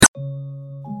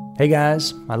Hey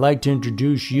guys, I'd like to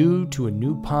introduce you to a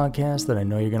new podcast that I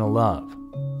know you're going to love.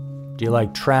 Do you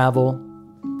like travel?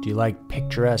 Do you like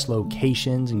picturesque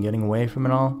locations and getting away from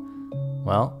it all?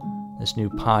 Well, this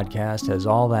new podcast has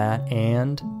all that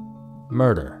and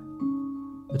murder.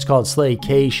 It's called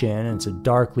Slaycation, and it's a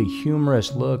darkly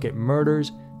humorous look at murders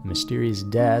and mysterious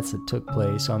deaths that took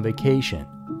place on vacation.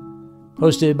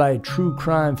 Hosted by a true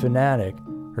crime fanatic,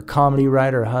 her comedy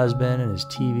writer husband, and his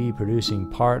TV producing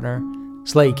partner,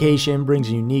 Slaycation brings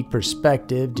a unique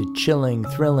perspective to chilling,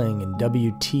 thrilling, and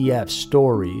WTF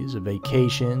stories of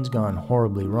vacations gone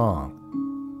horribly wrong.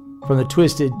 From the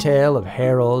twisted tale of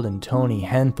Harold and Toni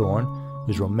Henthorn,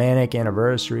 whose romantic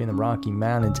anniversary in the Rocky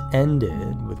Mountains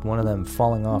ended with one of them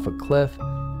falling off a cliff,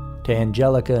 to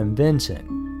Angelica and Vincent,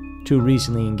 two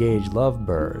recently engaged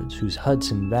lovebirds whose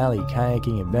Hudson Valley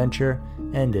kayaking adventure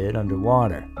ended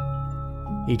underwater.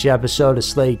 Each episode of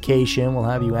Slaycation will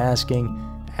have you asking,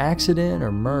 accident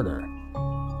or murder?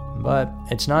 But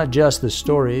it's not just the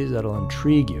stories that'll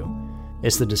intrigue you.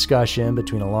 It's the discussion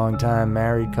between a longtime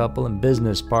married couple and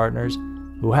business partners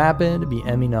who happen to be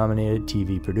Emmy-nominated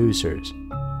TV producers.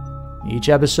 Each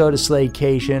episode of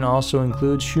Slaycation also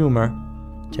includes humor,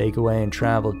 takeaway and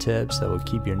travel tips that will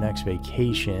keep your next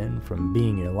vacation from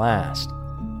being your last.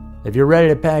 If you're ready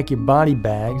to pack your body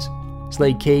bags,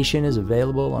 Slaycation is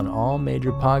available on all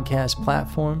major podcast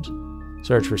platforms.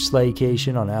 Search for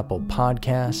Slaycation on Apple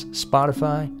Podcasts,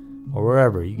 Spotify, or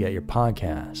wherever you get your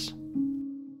podcasts.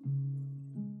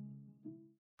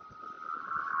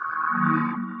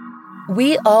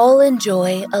 We all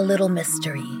enjoy a little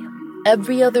mystery.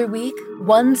 Every other week,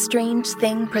 One Strange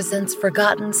Thing presents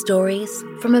forgotten stories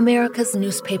from America's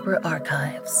newspaper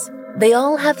archives. They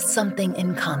all have something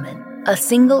in common, a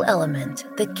single element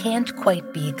that can't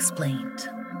quite be explained.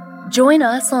 Join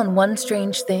us on One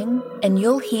Strange Thing, and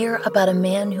you'll hear about a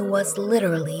man who was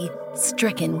literally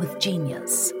stricken with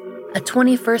genius. A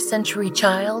 21st century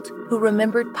child who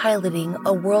remembered piloting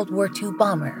a World War II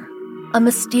bomber. A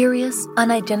mysterious,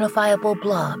 unidentifiable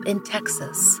blob in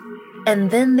Texas.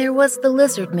 And then there was the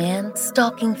lizard man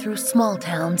stalking through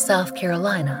small-town South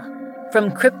Carolina.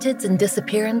 From cryptids and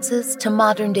disappearances to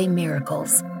modern-day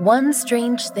miracles, One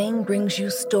Strange Thing brings you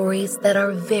stories that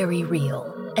are very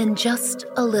real and just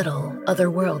a little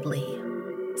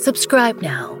otherworldly. Subscribe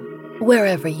now,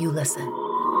 wherever you listen.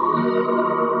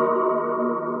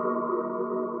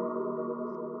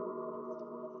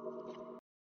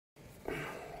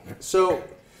 So,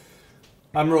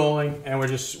 I'm rolling, and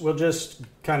we'll just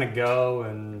kind of go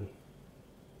and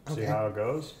see how it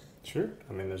goes. Sure.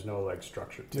 I mean, there's no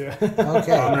structure to it.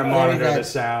 Okay. I'm gonna monitor the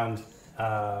sound.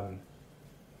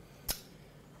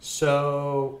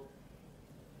 So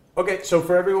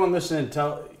for everyone listening,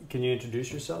 can you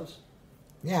introduce yourselves?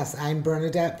 Yes, I'm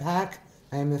Bernadette Pack.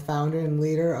 I am the founder and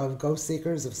leader of Ghost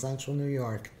Seekers of Central New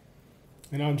York.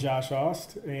 And I'm Josh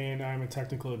Ost, and I'm a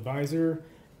technical advisor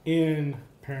and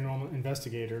paranormal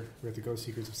investigator with the Ghost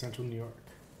Seekers of Central New York.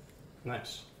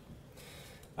 Nice.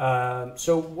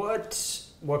 So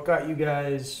what got you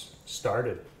guys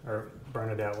started? Or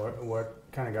Bernadette, what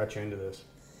kind of got you into this?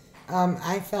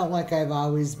 I felt like I've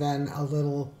always been a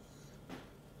little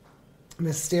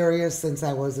mysterious since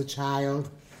I was a child.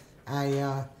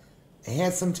 I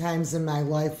had some times in my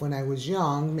life when I was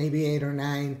young, maybe 8 or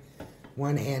 9,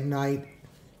 when at night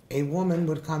a woman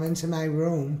would come into my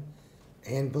room,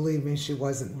 and believe me, she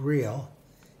wasn't real,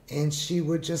 and she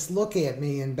would just look at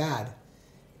me in bed,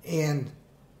 and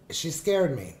she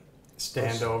scared me.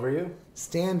 Stand over you?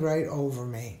 Stand right over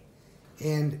me.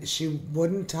 And she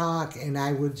wouldn't talk, and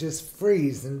I would just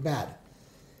freeze in bed.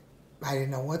 I didn't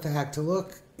know what the heck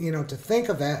to think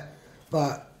of it,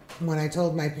 but when I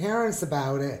told my parents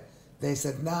about it, they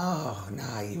said, no,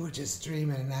 you were just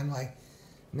dreaming. And I'm like,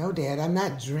 no, Dad, I'm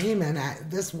not dreaming.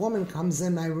 This woman comes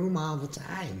in my room all the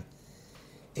time.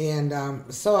 And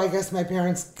so I guess my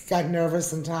parents got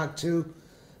nervous and talked to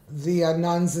the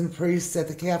nuns and priests at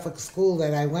the Catholic school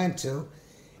that I went to,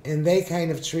 and they kind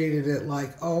of treated it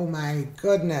like, oh my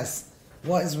goodness,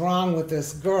 what is wrong with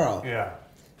this girl? Yeah.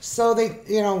 So they,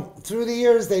 through the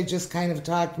years, they just kind of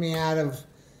talked me out of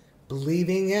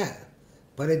believing it,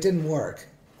 but it didn't work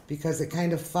because it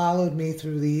kind of followed me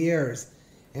through the years.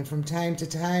 And from time to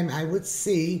time, I would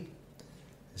see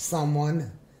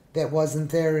someone that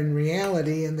wasn't there in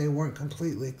reality, and they weren't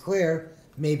completely clear,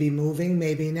 maybe moving,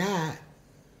 maybe not.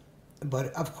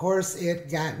 But of course, it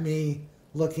got me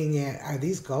looking at, are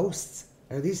these ghosts?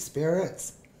 Are these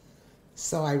spirits?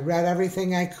 So I read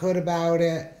everything I could about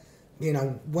it,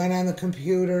 went on the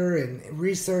computer and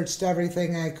researched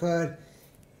everything I could.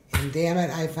 And damn it,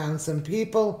 I found some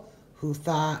people who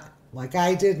thought like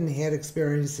I did and had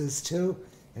experiences too.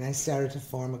 and I started to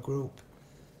form a group,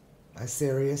 a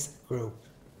serious group.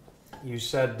 You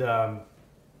said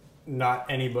not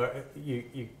anybody.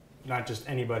 You not just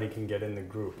anybody can get in the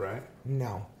group, right?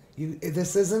 No,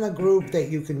 this isn't a group that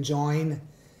you can join.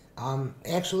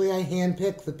 Actually, I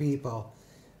handpick the people.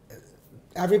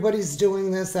 Everybody's doing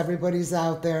this. Everybody's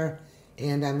out there,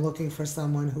 and I'm looking for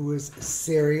someone who is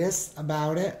serious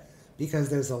about it because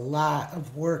there's a lot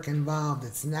of work involved.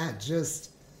 It's not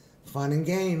just fun and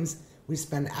games. We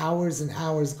spend hours and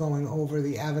hours going over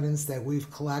the evidence that we've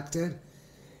collected.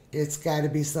 It's got to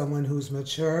be someone who's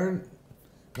mature,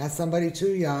 not somebody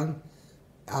too young,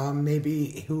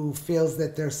 maybe who feels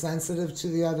that they're sensitive to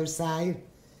the other side.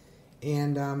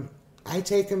 And I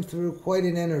take them through quite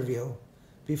an interview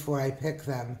before I pick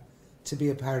them to be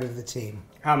a part of the team.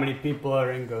 How many people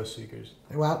are in Ghost Seekers?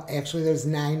 Well, actually, there's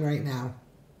 9 right now,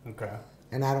 Okay.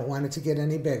 and I don't want it to get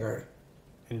any bigger.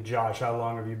 And Josh, how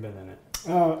long have you been in it?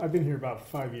 I've been here about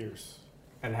 5 years.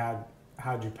 And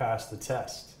how'd you pass the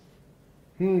test?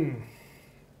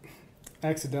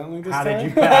 Accidentally this How time? did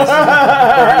you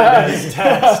pass the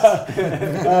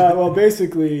test? Well,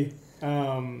 basically,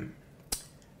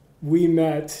 we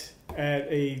met at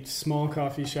a small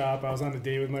coffee shop. I was on a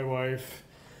date with my wife,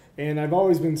 and I've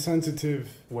always been sensitive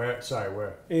Where?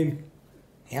 Sorry, in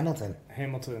Hamilton,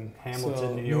 Hamilton. Hamilton,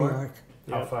 So, New New York? York.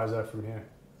 How Yep. far is that from here?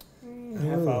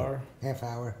 Half Ooh, hour. Half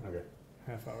hour. Okay.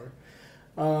 Half hour.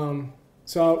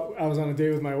 So I was on a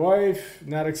date with my wife,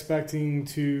 not expecting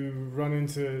to run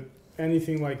into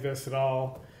anything like this at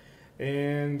all.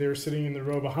 And they were sitting in the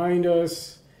row behind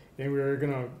us, and we were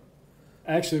gonna.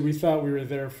 Actually, we thought we were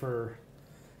there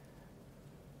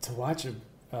to watch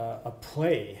a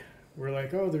play. We're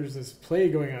like, oh, there's this play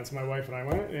going on. So my wife and I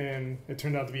went, and it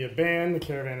turned out to be a band, the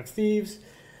Caravan of Thieves.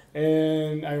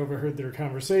 And I overheard their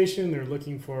conversation. They're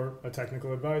looking for a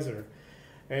technical advisor.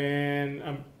 And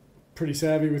I'm pretty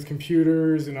savvy with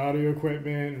computers and audio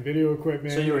equipment and video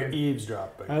equipment. So you were and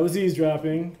eavesdropping, I was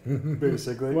eavesdropping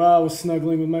basically. while I was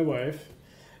snuggling with my wife.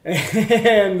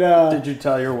 And Did you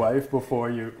tell your wife before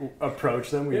you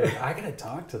approached them? Were you like, I gotta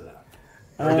talk to them?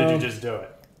 Or did you just do it?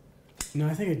 no,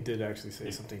 I think I did actually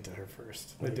say something to her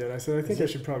first. I did. I said, I think I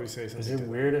should probably say something. Is it to her.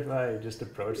 weird if I just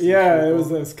approached these Yeah, it people? was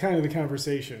that's kind of the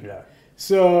conversation. Yeah.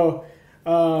 So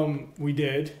we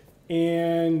did,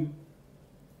 and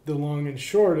the long and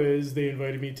short is they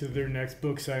invited me to their next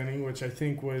book signing, which I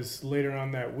think was later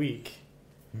on that week.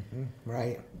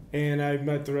 Right. And I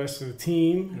met the rest of the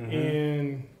team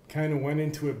and kind of went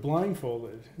into it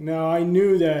blindfolded. Now, I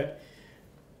knew that,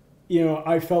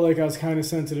 I felt like I was kind of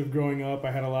sensitive growing up.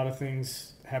 I had a lot of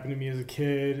things happen to me as a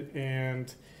kid,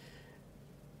 and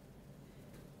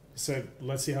said,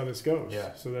 let's see how this goes.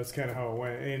 Yeah. So that's kind of how it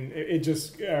went. And it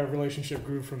just, our relationship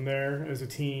grew from there as a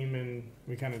team, and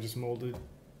we kind of just molded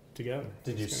together.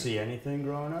 Did you see anything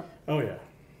growing up? Oh, yeah.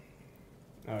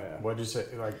 Oh, yeah. What'd you say?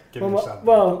 Like, give me something.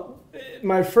 Well,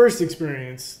 my first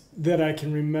experience that I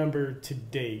can remember to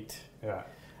date, Yeah.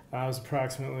 I was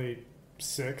approximately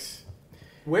 6.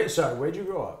 Wait, sorry, where'd you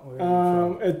grow up? Where are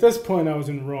you At this point, I was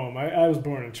in Rome. I was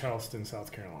born in Charleston,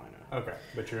 South Carolina. from? Okay,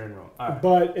 but you're in Rome. All right.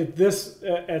 But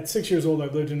at 6 years old, I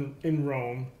lived in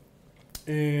Rome,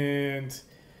 and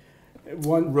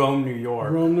Rome, New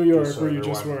York. Rome, New York, just so where you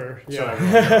everyone- just were. So Yeah.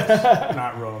 everyone knows.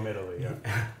 Not Rome, Italy. Yeah.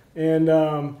 And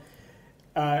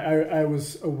I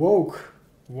was awoke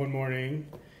one morning,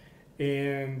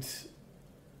 and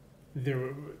there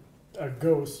was a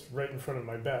ghost right in front of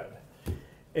my bed.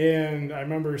 And I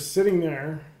remember sitting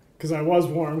there, because I was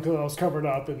warm, because I was covered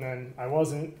up, and then I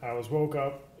wasn't. I was woke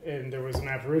up, and there was an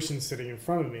apparition sitting in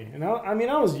front of me. And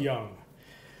I was young.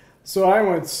 So I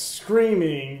went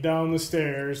screaming down the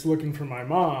stairs looking for my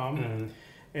mom,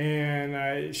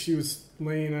 and she was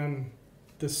laying on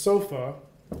the sofa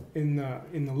in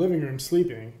the living room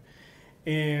sleeping,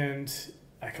 and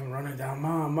I come running down,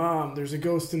 Mom, there's a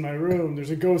ghost in my room. There's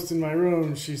a ghost in my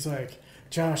room. She's like,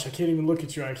 Josh, I can't even look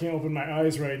at you. I can't open my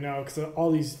eyes right now because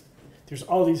there's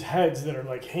all these heads that are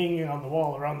like hanging on the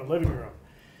wall around the living room.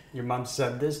 Your mom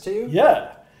said this to you?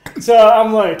 Yeah. So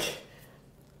I'm like,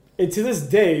 and to this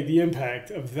day, the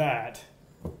impact of that,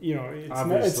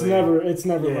 it's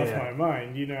never left my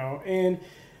mind, and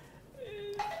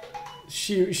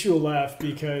she'll laugh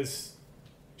because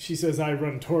she says I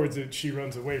run towards it, she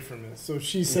runs away from it. So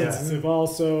she's sensitive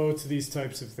also to these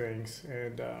types of things,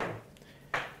 and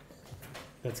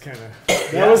that's kind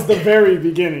of that was the very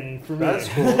beginning for me. That's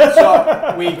cool.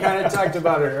 So we kind of talked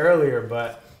about it earlier,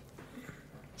 but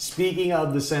speaking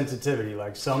of the sensitivity,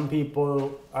 like some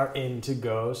people are into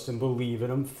ghosts and believe in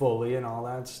them fully and all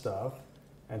that stuff,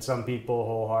 and some people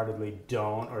wholeheartedly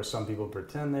don't, or some people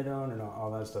pretend they don't, and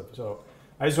all that stuff. So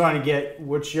I just want to get,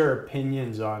 what's your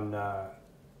opinions on,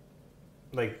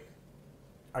 like,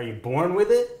 are you born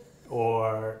with it,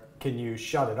 or can you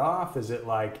shut it off? Is it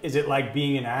like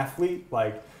being an athlete?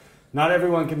 Like, not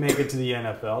everyone can make it to the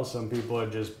NFL. Some people are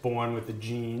just born with the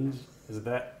genes. Is it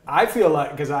that? I feel like,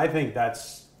 because I think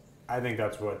that's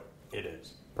what it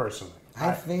is, personally.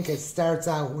 I think it starts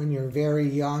out when you're very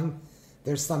young.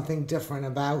 There's something different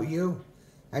about you.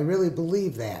 I really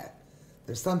believe that.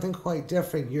 There's something quite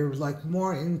different. You're like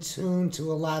more in tune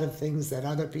to a lot of things that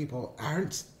other people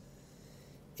aren't.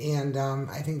 And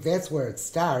I think that's where it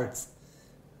starts.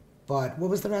 But what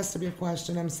was the rest of your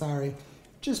question? I'm sorry.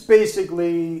 Just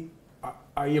basically,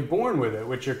 are you born with it?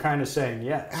 Which you're kind of saying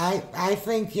yes. I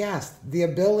think yes. The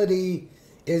ability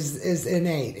is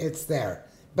innate. It's there.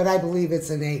 But I believe it's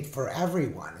innate for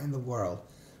everyone in the world.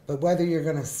 But whether you're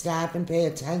going to stop and pay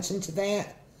attention to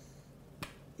that,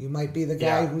 you might be the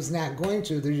guy who's not going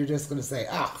to. That you're just going to say,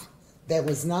 that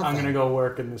was nothing. I'm going to go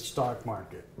work in the stock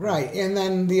market. Right. And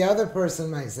then the other person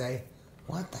might say,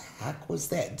 what the heck was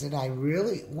that? Did I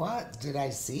really? What? Did I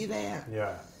see that?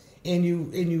 Yeah. And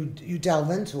you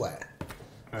delve into it.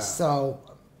 Yeah. So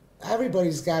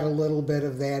everybody's got a little bit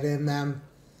of that in them,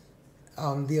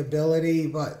 the ability,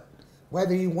 but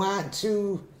whether you want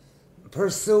to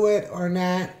pursue it or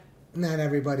not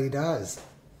everybody does.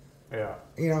 Yeah.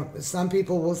 You know, some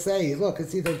people will say, look,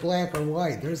 it's either black or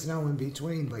white. There's no in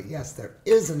between. But yes, there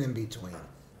is an in between.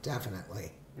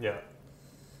 Definitely. Yeah.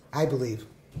 I believe.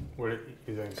 What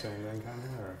you think, same thing, kind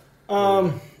of?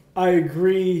 Or? I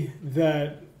agree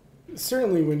that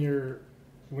certainly when you're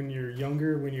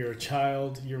younger, when you're a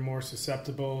child, you're more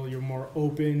susceptible. You're more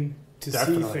open to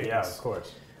see things. Yeah, of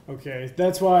course. Okay,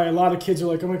 that's why a lot of kids are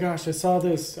like, oh my gosh, I saw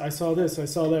this, I saw that.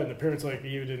 And the parents are like,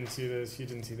 you didn't see this, you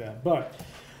didn't see that. But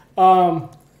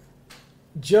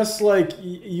just like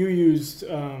you used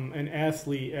an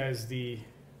athlete as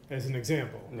an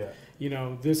example. Yeah. You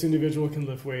know, this individual can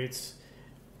lift weights.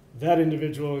 That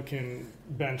individual can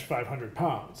bench 500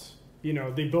 pounds. You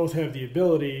know, they both have the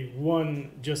ability.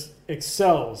 One just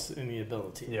excels in the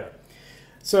ability. Yeah.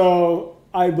 So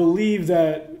I believe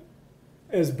that,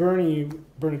 as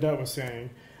Bernadette was saying,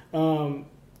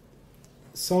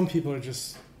 some people are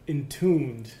just in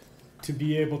tuned to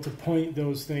be able to point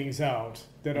those things out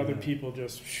that other people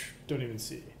just don't even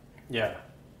see. Yeah,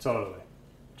 totally.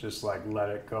 Just like let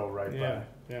it go right by.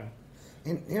 Yeah.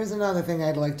 And here's another thing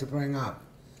I'd like to bring up.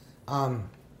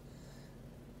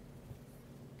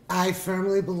 I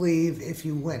firmly believe if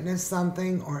you witness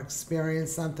something or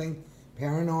experience something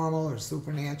paranormal or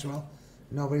supernatural,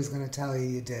 nobody's going to tell you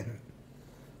you didn't.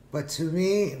 But to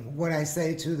me, what I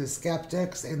say to the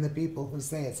skeptics and the people who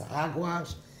say it's a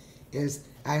hogwash is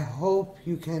I hope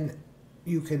you can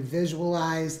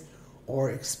visualize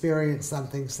or experience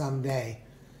something someday,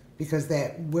 because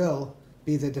that will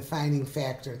be the defining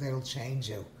factor that'll change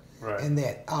you. Right. And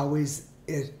that always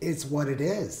it's what it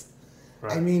is.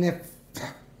 Right. I mean,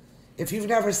 if you've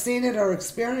never seen it or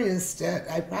experienced it,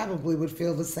 I probably would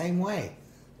feel the same way.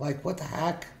 Like, what the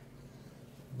heck?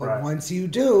 But once you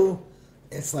do,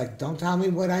 it's like, don't tell me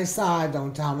what I saw,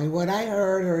 don't tell me what I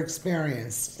heard or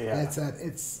experienced. Yeah. That's it.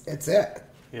 It's it.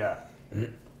 Yeah.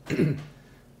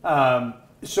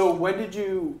 So when did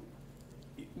you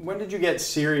get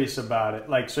serious about it?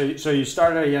 Like, so you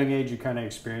started at a young age, you kind of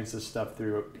experienced this stuff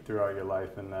throughout your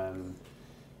life, and then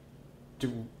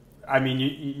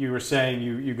you were saying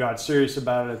you got serious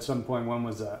about it at some point. When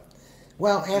was that?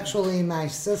 Well, actually, my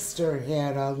sister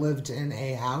had lived in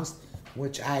a house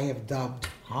which I have dubbed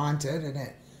haunted, and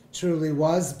it truly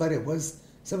was, but it was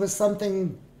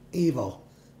something evil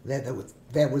that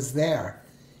was there,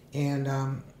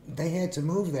 and they had to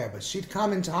move there. But she'd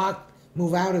come and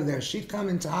move out of there. She'd come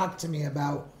and talk to me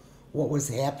about what was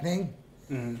happening,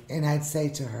 and I'd say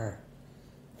to her,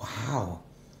 "Wow,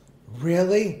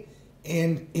 really?"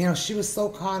 And she was so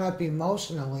caught up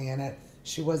emotionally in it,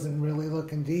 she wasn't really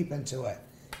looking deep into it.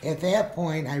 At that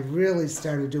point, I really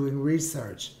started doing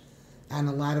research on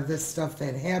a lot of this stuff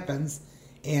that happens,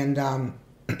 and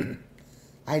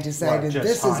I decided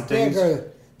this is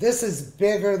bigger. This is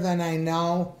bigger than I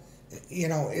know.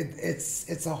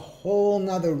 It's a whole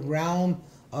nother realm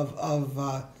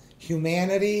of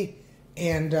humanity,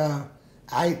 and her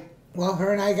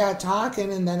and I got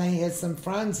talking, and then I had some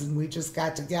friends, and we just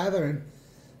got together and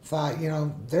thought,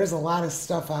 there's a lot of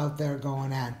stuff out there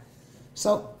going on.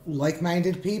 So,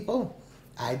 like-minded people,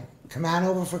 I'd come on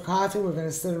over for coffee. We're going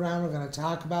to sit around. We're going to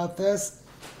talk about this.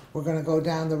 We're going to go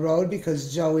down the road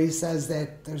because Joey says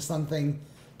that there's something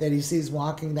that he sees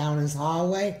walking down his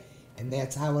hallway, and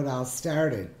that's how it all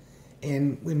started.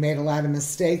 And we made a lot of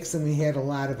mistakes, and we had a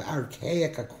lot of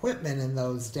archaic equipment in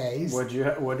those days. What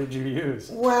did you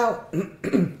use? Well,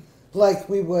 like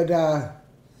we'd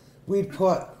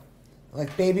put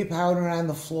like baby powder on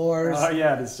the floors. Oh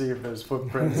yeah, to see if there's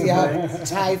footprints. Yeah,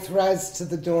 tie threads to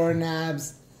the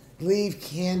doorknobs, leave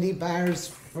candy bars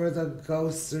for the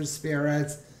ghosts or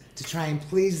spirits to try and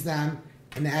please them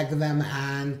and egg them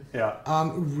on. Yeah.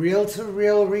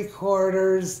 Reel-to-reel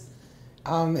recorders.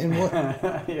 And what?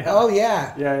 Yeah. Oh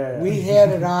yeah. Yeah. We had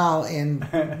it all, and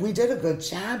we did a good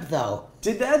job, though.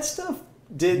 Did that stuff?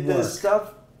 Did Work. this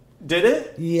stuff? Did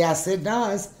it? Yes, it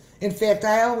does. In fact,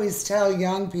 I always tell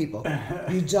young people,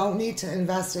 you don't need to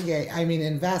invest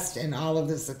in all of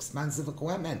this expensive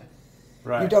equipment.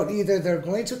 Right. You don't either. They're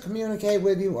going to communicate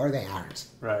with you, or they aren't.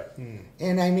 Right.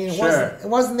 And I mean, Sure. it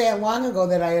wasn't that long ago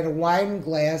that I had a wine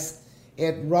glass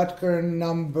at Rutger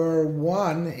number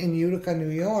 1 in Utica, New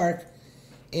York,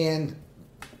 and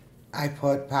I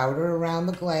put powder around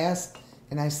the glass,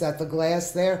 and I set the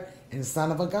glass there, and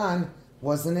son of a gun,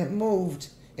 wasn't it moved?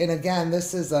 And again,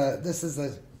 this is a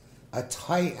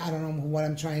tight. I don't know what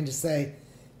I'm trying to say.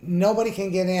 Nobody can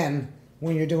get in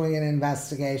when you're doing an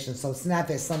investigation, so it's not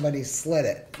that somebody slid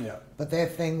it. Yeah. But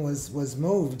that thing was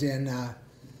moved, and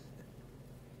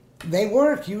they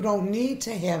work. You don't need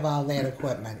to have all that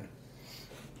equipment.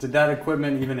 Did that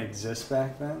equipment even exist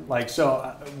back then? Like,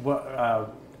 so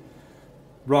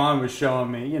Ron was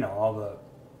showing me, all the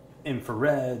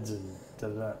infrareds and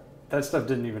that stuff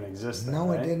didn't even exist then, No,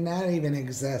 right? it did not even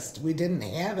exist. We didn't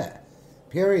have it.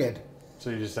 Period.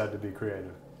 So you just had to be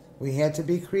creative. We had to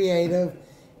be creative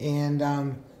and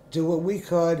do what we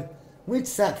could. We'd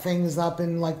set things up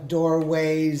in like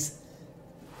doorways.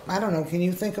 I don't know. Can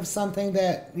you think of something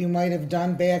that you might have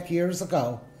done back years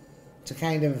ago to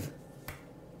kind of?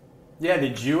 Yeah,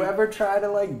 did you ever try to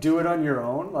like do it on your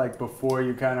own, like before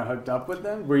you kind of hooked up with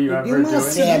them? Were you ever You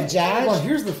must doing have, it? Josh. Well,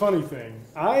 here's the funny thing.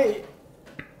 I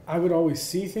would always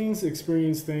see things,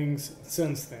 experience things,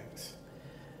 sense things.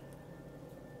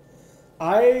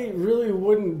 I really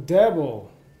wouldn't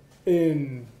dabble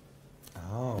in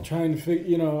trying to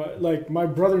figure, like my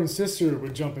brother and sister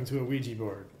would jump into a Ouija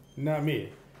board, not me.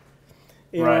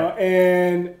 You know,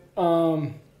 and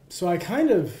so I kind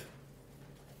of,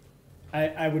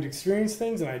 I would experience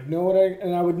things and I'd know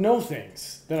I would know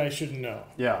things that I shouldn't know.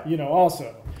 Yeah.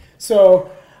 Also. So,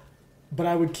 but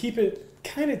I would keep it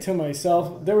kind of to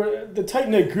myself. The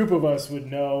tight-knit group of us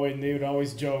would know, and they would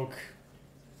always joke,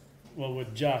 what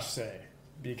would Josh say?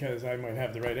 Because I might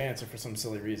have the right answer for some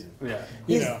silly reason. Yeah.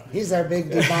 He's our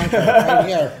big debunker right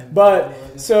here.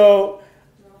 But, so,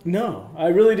 no, I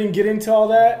really didn't get into all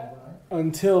that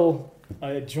until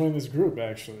I joined this group,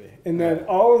 actually. And then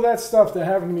all of that stuff that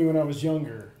happened to me when I was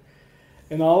younger,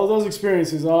 and all of those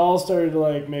experiences all started to,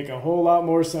 like, make a whole lot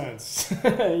more sense,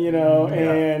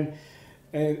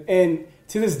 and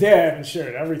to this day, I haven't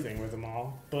shared everything with them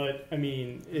all. But, I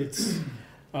mean, it's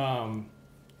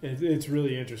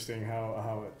really interesting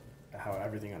how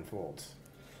everything unfolds.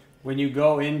 When you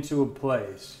go into a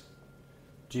place,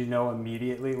 do you know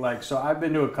immediately? Like, so I've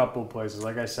been to a couple places.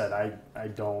 Like I said,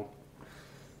 I've done,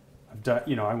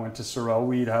 I went to Sorrel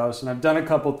Weed House, and I've done a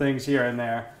couple things here and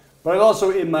there. But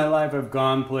also in my life, I've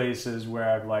gone places where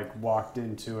I've like walked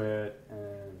into it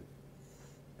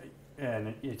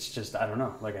and it's just, I don't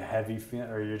know, like a heavy feeling,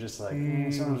 or you're just like,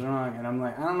 something's wrong. And I'm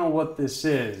like, I don't know what this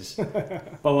is.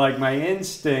 But like my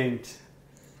instinct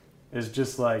is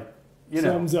just like,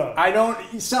 Something's up.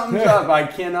 Something's up. I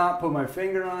cannot put my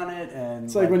finger on it. And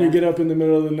it's like when you get up in the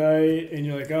middle of the night and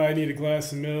you're like, I need a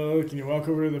glass of milk. And you walk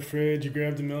over to the fridge, you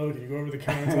grab the milk, and you go over to the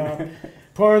countertop,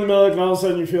 pour in the milk, and all of a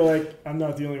sudden you feel like, I'm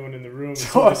not the only one in the room. It's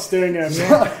somebody staring at me.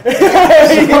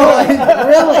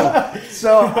 Really?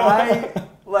 So I,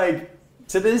 like,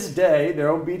 to this day,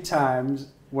 there will be times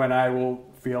when I will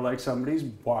feel like somebody's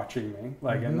watching me,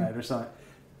 like at night or something.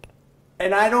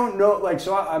 And I don't know, like,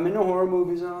 so I'm into horror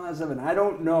movies and all that stuff, and I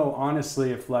don't know, honestly,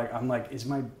 if, like, I'm like,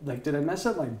 did I mess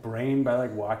up my brain by,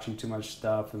 like, watching too much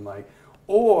stuff, and, like,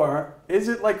 or is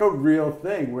it, like, a real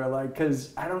thing where, like,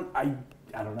 because I don't know.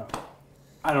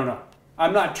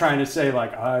 I'm not trying to say,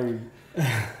 like, I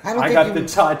got the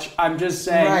touch. I'm just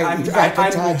saying,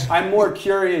 right, I'm more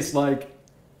curious, like,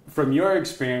 from your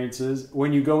experiences,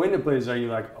 when you go into places, are you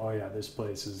like, oh, yeah, this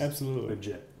place is absolutely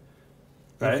legit?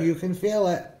 Right? If you can feel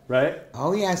it. Right?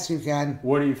 Oh, yes, you can.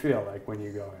 What do you feel like when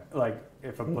you go in? Like,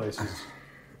 if a place is...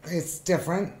 It's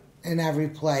different in every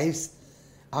place.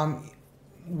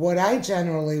 What I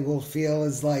generally will feel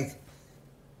is like,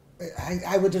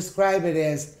 I would describe it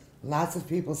as lots of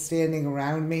people standing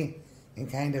around me and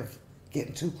kind of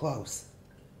getting too close.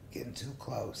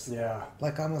 Yeah.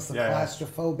 Like almost a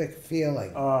claustrophobic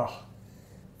feeling. Oh.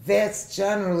 That's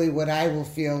generally what I will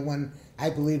feel when I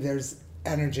believe there's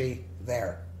energy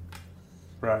there.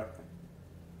 Right.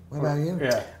 What about you?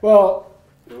 Yeah. Well,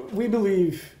 we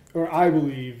believe, or I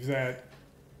believe, that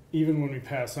even when we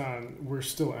pass on, we're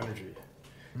still energy.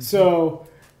 So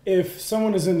if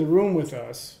someone is in the room with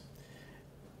us,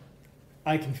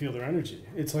 I can feel their energy.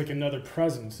 It's like another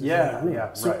presence is in the room.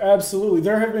 Yeah, So right. absolutely.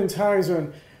 There have been times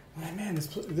when, man,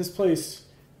 this place,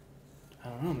 I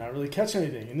don't know, I'm not really catching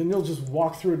anything. And then you'll just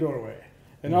walk through a doorway.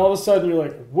 And all of a sudden you're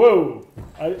like, whoa,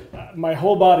 my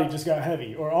whole body just got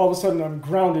heavy. Or all of a sudden I'm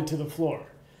grounded to the floor.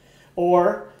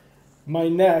 Or my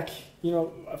neck,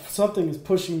 something is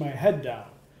pushing my head down.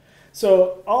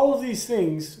 So all of these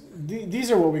things,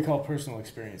 these are what we call personal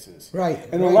experiences. Right.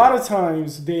 And right. a lot of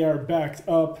times they are backed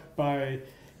up by,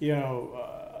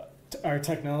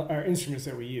 our instruments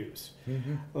that we use.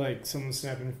 Mm-hmm. Like someone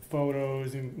snapping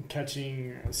photos and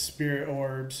catching spirit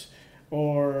orbs,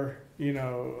 or,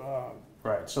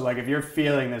 Right. So, like, if you're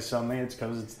feeling there's something, it's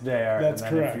because it's there. That's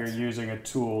and then correct. if you're using a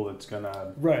tool, it's going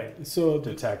to right. So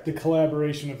detect the it.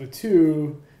 collaboration of the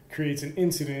two creates an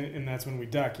incident, and that's when we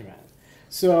document.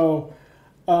 So,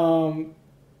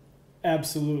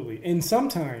 absolutely. And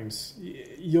sometimes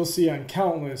you'll see on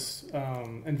countless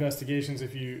investigations,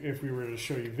 if we were to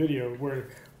show you video, where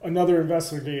another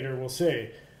investigator will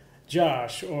say,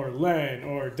 Josh or Len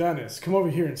or Dennis, come over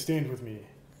here and stand with me.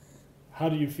 How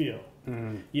do you feel?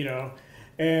 Mm-hmm.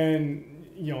 And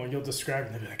you'll describe it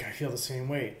and they'll be like, I feel the same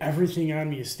way. Everything on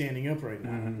me is standing up right now.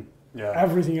 Mm-hmm. Yeah.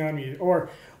 Everything on me, or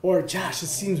Josh, it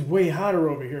seems way hotter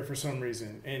over here for some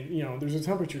reason, and there's a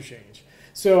temperature change.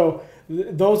 So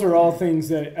those are all things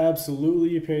that absolutely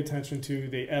you pay attention to.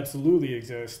 They absolutely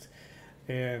exist,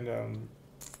 and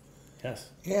yes.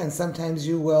 Yeah, and sometimes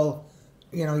you will,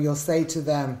 you'll say to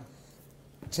them,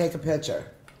 take a picture.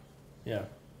 Yeah.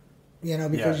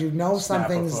 Because Yeah. you know Snap a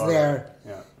something's photo. there.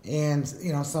 Yeah. And,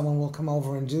 someone will come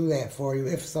over and do that for you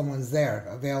if someone's there,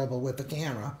 available with the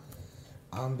camera.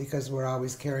 Because we're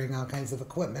always carrying all kinds of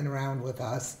equipment around with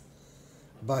us.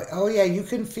 But, oh yeah, you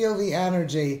can feel the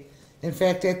energy. In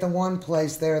fact, at the one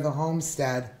place there, the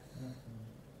homestead,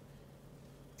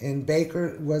 in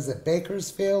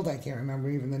Bakersfield? I can't remember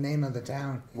even the name of the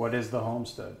town. What is the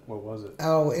homestead? What was it?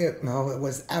 It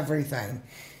was everything.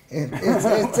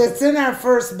 It's in our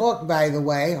first book, by the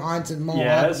way, Haunted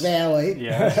Mohawk Valley.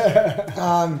 Yes.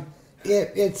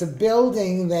 It's a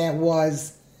building that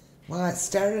was, it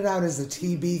started out as a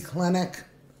TB clinic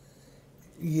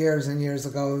years and years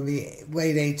ago, in the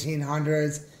late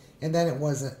 1800s, and then it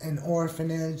was an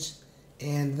orphanage,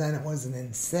 and then it was an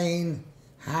insane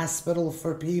hospital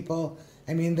for people.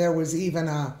 I mean, there was even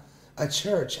a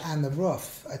church on the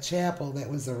roof, a chapel that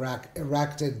was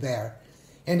erected there.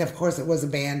 And of course, it was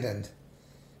abandoned.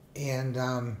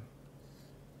 And,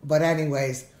 but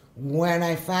anyways, when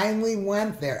I finally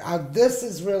went there, this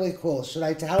is really cool. Should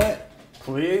I tell it?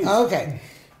 Please. Okay.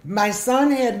 My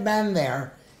son had been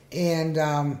there, and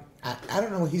I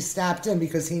don't know, he stopped in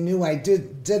because he knew I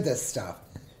did this stuff.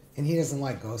 And he doesn't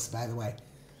like ghosts, by the way.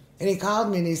 And he called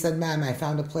me and he said, Mom, I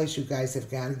found a place you guys have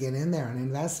got to get in there and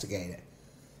investigate it.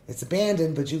 It's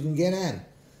abandoned, but you can get in.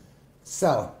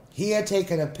 So he had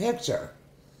taken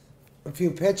a few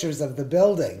pictures of the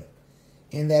building,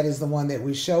 and that is the one that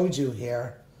we showed you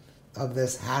here of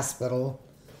this hospital.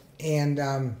 And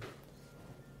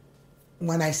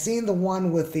when I seen the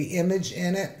one with the image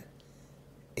in it,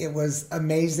 it was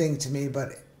amazing to me,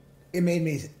 but it made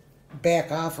me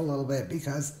back off a little bit,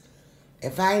 because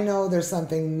if I know there's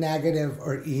something negative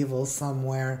or evil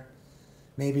somewhere,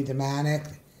 maybe demonic,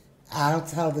 I'll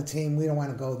tell the team we don't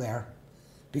want to go there,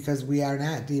 because we are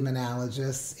not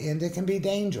demonologists, and it can be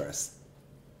dangerous.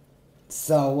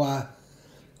 So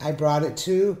I brought it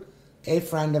to a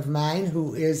friend of mine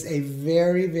who is a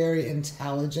very, very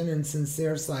intelligent and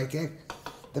sincere psychic.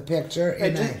 The picture.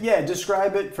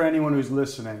 Describe it for anyone who's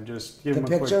listening. Just give them a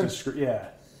quick description. Yeah.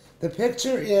 The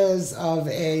picture is of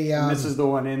a... and this is the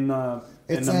one in the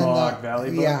Mohawk Valley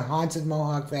book? Yeah, Haunted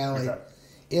Mohawk Valley.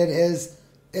 Okay.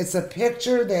 It's a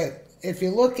picture that, if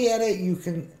you look at it, you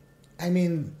can...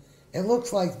 it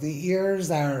looks like the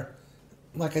ears are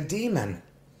like a demon.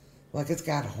 Like it's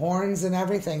got horns and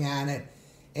everything on it.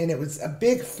 And it was a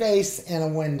big face and a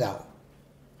window.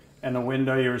 And the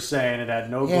window, you were saying, it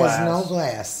had no It glass. has no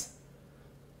glass.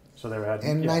 So there had...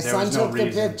 And my son took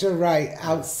the picture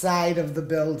outside of the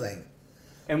building.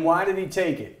 And why did he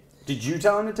take it? Did you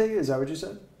tell him to take it? Is that what you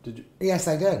said? Did you? Yes,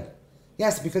 I did.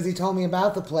 Yes, because he told me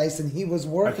about the place and he was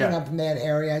working up in that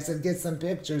area. I said, get some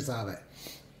pictures of it.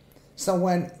 So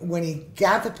when he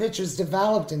got the pictures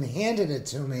developed and handed it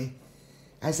to me,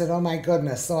 I said, oh my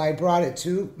goodness. So I brought it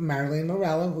to Marlene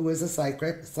Morello, who is a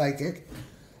psychic,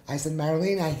 I said,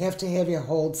 Marlene, I have to have you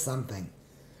hold something.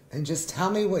 And just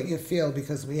tell me what you feel,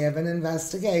 because we have an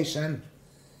investigation.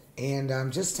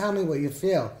 And just tell me what you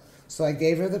feel. So I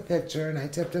gave her the picture, and I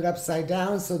tipped it upside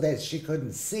down so that she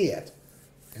couldn't see it.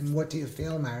 And what do you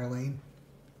feel, Marlene?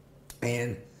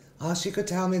 And all she could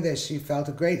tell me that she felt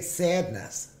a great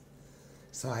sadness.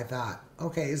 So I thought,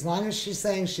 okay, as long as she's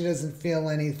saying she doesn't feel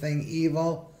anything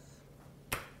evil,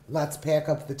 let's pack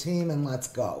up the team and let's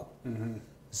go. Mm-hmm.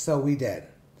 So we did.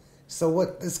 So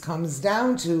what this comes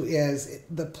down to is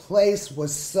the place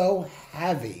was so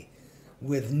heavy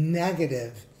with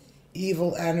negative,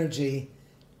 evil energy,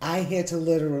 I had to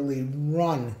literally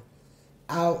run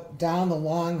out down the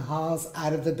long halls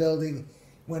out of the building.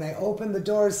 When I opened the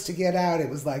doors to get out, it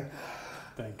was like,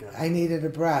 thank God. I needed a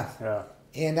breath. Yeah.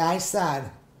 And I said,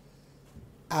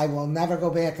 I will never go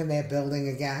back in that building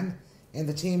again. And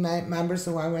the team members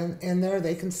who I went in there,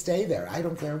 they can stay there. I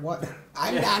don't care what.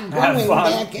 I'm not going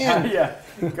back in. Yeah.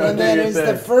 And that is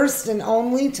the first and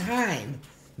only time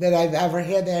that I've ever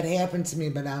had that happen to me,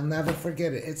 but I'll never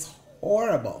forget it. It's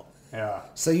horrible. Yeah.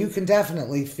 So you can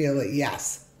definitely feel it,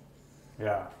 yes.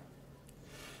 Yeah.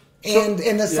 And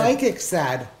the psychic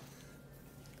said,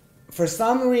 for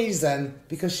some reason,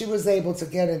 because she was able to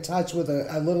get in touch with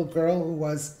a little girl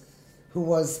who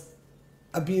was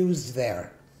abused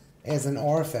there as an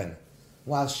orphan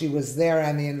while she was there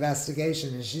on the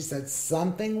investigation, and she said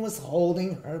something was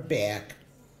holding her back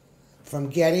from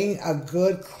getting a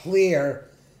good, clear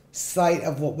sight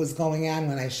of what was going on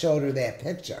when I showed her that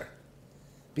picture.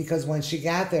 Because when she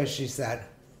got there, she said,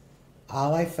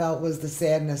 all I felt was the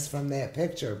sadness from that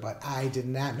picture, but I did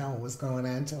not know what was going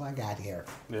on until I got here.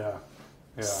 Yeah.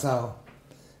 Yeah. So,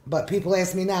 but people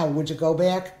ask me now, would you go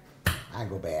back? I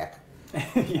go back.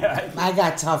 Yeah. I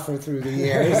got tougher through the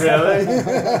years. Really?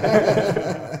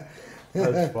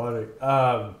 That's funny.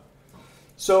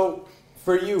 So,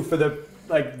 for you, for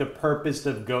the purpose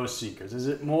of Ghost Seekers, is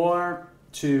it more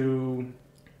to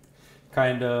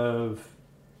kind of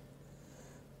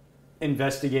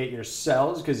investigate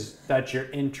yourselves because that's your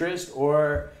interest,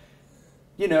 or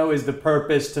is the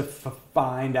purpose to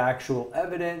find actual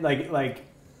evidence? Like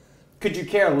could you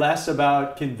care less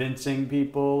about convincing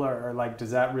people, or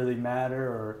does that really matter?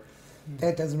 Or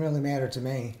that doesn't really matter to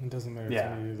me. It doesn't matter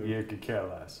to me either. You could care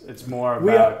less. It's more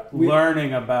about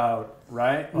learning about,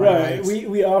 right? Right.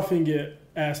 We often get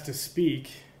asked to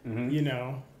speak,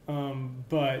 mm-hmm.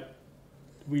 But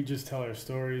we just tell our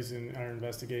stories and our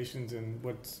investigations and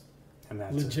what's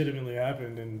legitimately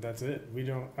happened, and that's it. We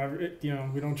don't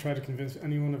try to convince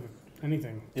anyone of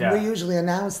anything. Yeah. We usually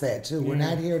announce that too. We're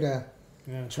not here to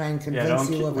try and convince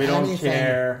you of anything. We don't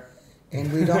care.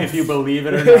 And we don't if you believe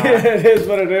it or not. It is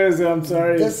what it is. I'm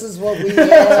sorry. This is what we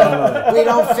have. We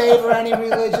don't favor any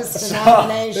religious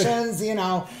denominations,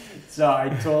 So I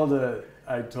told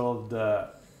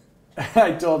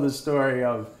the story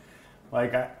of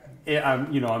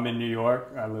I'm in New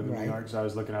York. I live in New York, so I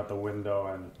was looking out the window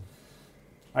and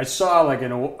I saw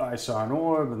an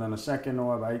orb and then a second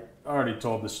orb. I already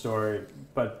told the story,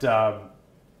 but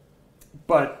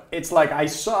it's like I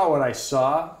saw what I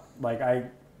saw.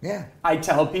 I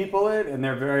tell people it, and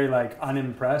they're very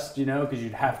unimpressed, because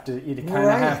you'd kind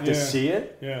of have to see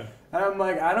it. Yeah. And I'm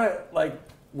like, I don't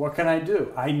what can I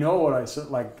do? I know what I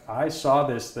saw. I saw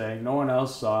this thing. No one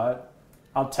else saw it.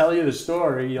 I'll tell you the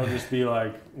story. You'll just be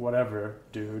like, whatever,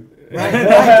 dude.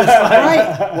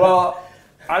 Right. Well,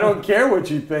 I don't care what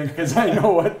you think because I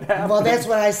know what happened. Well, that's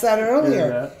what I said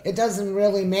earlier. It doesn't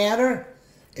really matter.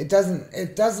 It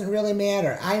doesn't really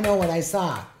matter. I know what I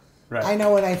saw. Right. I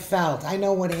know what I felt. I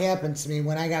know what happened to me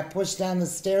when I got pushed down the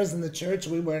stairs in the church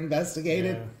we were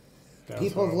investigated. Yeah,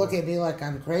 people look at me like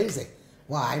I'm crazy.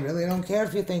 Well, I really don't care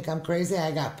if you think I'm crazy.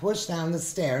 I got pushed down the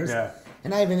stairs,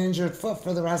 and I have an injured foot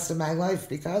for the rest of my life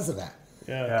because of that.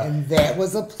 Yeah. And that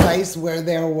was a place where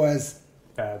there was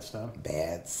bad stuff.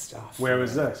 Where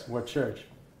was this? What church?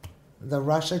 The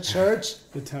Russia Church.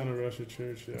 The town of Russia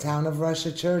Church. Yeah. Town of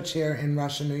Russia Church here in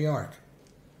Russia, New York.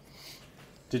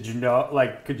 Did you know?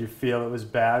 Could you feel it was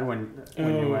bad when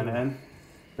you went in?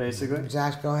 Basically.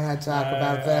 Josh, go ahead. Talk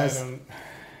about this.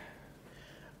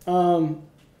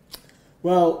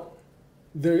 Well,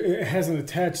 it has an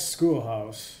attached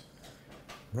schoolhouse.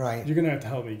 Right. You're gonna have to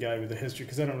help me, Guy, with the history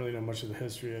because I don't really know much of the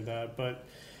history of that. But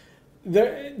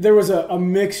there was a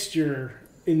mixture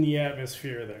in the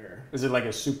atmosphere there. Is it like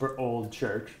a super old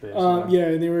church? Basically? Yeah,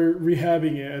 and they were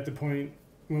rehabbing it at the point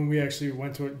when we actually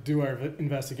went to do our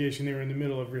investigation. They were in the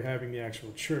middle of rehabbing the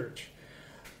actual church.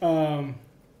 But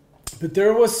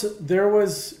there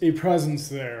was a presence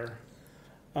there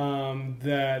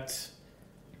that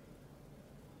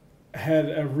had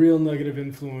a real negative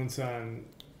influence on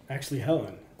actually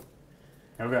Helen.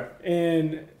 Okay.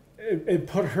 And it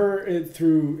put her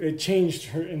through. It changed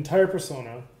her entire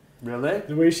persona, Really?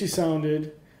 the way she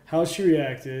sounded, how she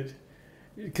reacted.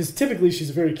 Because typically she's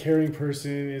a very caring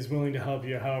person, is willing to help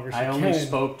you however she I can. only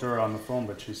spoke to her on the phone,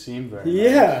 but she seemed very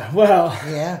Yeah, well,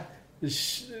 Yeah.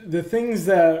 the things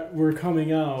that were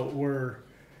coming out were,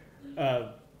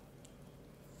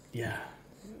 yeah.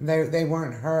 They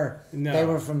weren't her. No. They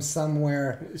were from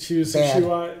somewhere. She was, bad. she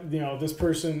wanted, this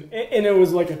person, and it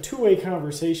was like a two-way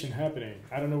conversation happening.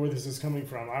 I don't know where this is coming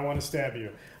from. I want to stab you.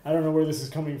 I don't know where this is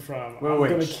coming from. I'm Wait,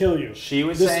 going to kill you. She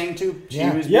was This- saying to. She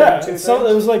Yeah. was Yeah, being two so it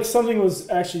things? was like something was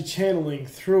actually channeling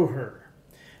through her.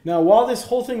 Now, while this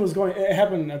whole thing was going, it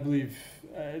happened, I believe,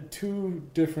 two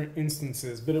different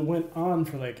instances, but it went on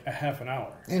for like a half an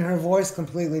hour. And her voice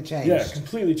completely changed. Yeah,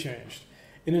 completely changed.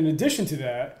 And in addition to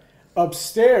that,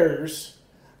 upstairs,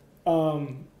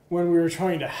 when we were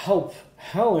trying to help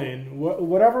Helen,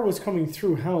 whatever was coming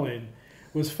through Helen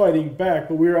was fighting back,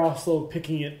 but we were also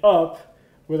picking it up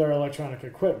with our electronic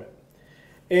equipment.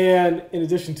 And in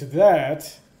addition to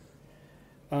that,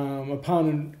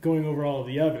 upon going over all of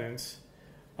the evidence,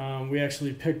 we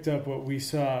actually picked up what we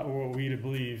saw, or what we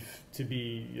believe to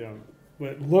be,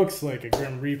 what looks like a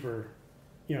Grim Reaper,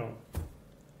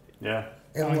 Yeah.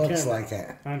 It on looks camera. like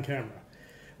it. On camera.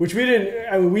 Which we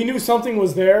didn't, I mean, we knew something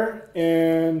was there,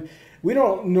 and we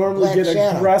don't normally Black get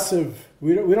shadow. aggressive.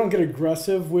 We don't get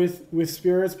aggressive with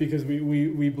spirits because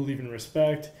we believe in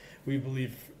respect. We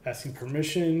believe asking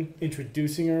permission,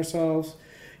 introducing ourselves,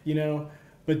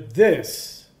 But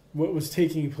this, what was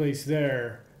taking place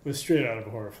there, was straight out of a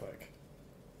horror flick.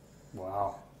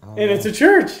 Wow. Oh, And it's a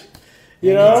church,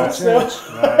 you And know? it's a church.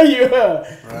 So, Right.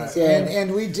 yeah. Right.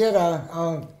 And we did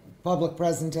a public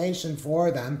presentation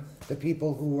for them, the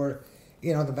people who were,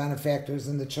 the benefactors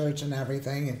in the church and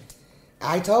everything. And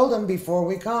I told them before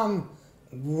we come,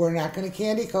 we're not going to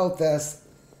candy coat this.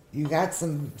 You got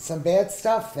some bad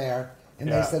stuff there. And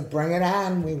Yeah. they said, bring it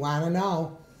on. We want to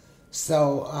know.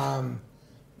 So,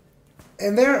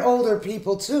 and they're older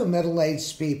people too,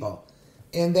 middle-aged people.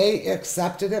 And they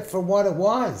accepted it for what it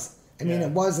was. I mean, Yeah.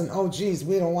 it wasn't, oh, geez,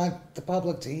 we don't want the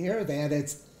public to hear that.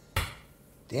 It's,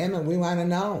 damn it, we want to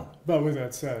know. But with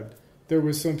that said, there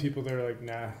was some people that were like,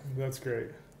 nah, that's great.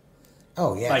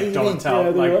 Oh, yeah. Like, you don't mean- tell.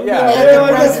 they're Like, like, yeah. yeah, the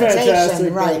like, that's presentation,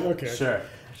 fantastic. right. But, okay. Sure.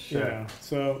 Sure.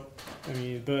 So,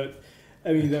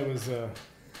 that was,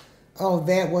 Oh,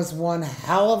 that was one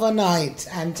hell of a night.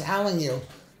 I'm telling you,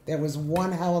 that was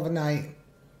one hell of a night.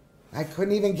 I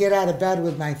couldn't even get out of bed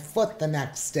with my foot the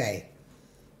next day.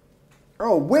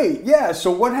 Oh, wait. Yeah. So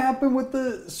what happened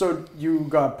with so you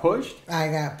got pushed? I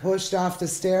got pushed off the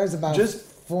stairs about Just-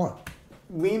 4.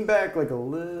 Lean back like a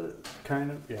little,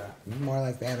 kind of. Yeah. More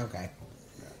like that, okay.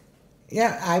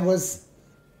 Yeah,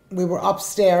 we were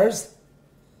upstairs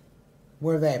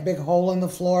where that big hole in the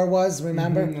floor was,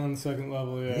 remember? on the second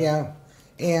level, yeah. Yeah.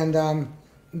 And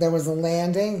there was a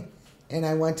landing, and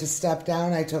I went to step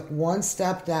down. I took one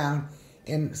step down,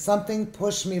 and something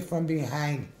pushed me from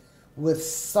behind with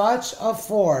such a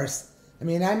force. I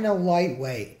mean, I'm no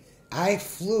lightweight. I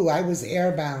flew. I was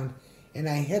airbound, and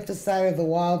I hit the side of the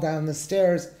wall down the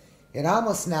stairs. It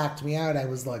almost knocked me out. I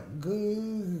was like,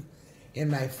 goo,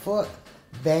 and my foot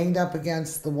banged up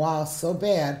against the wall so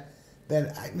bad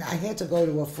that I had to go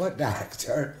to a foot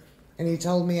doctor. And he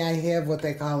told me I have what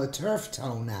they call a turf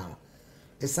toe now.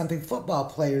 It's something football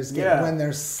players get Yeah. when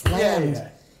they're slammed Yeah.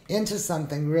 into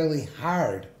something really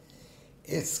hard.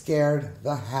 It scared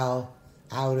the hell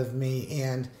out of me.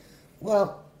 And,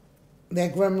 well,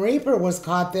 that Grim Reaper was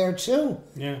caught there too.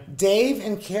 Yeah. Dave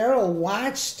and Carol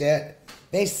watched it.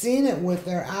 They seen it with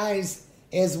their eyes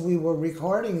as we were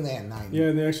recording that night.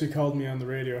 Yeah, they actually called me on the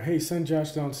radio. Hey, send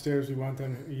Josh downstairs. We want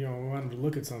them, we want them to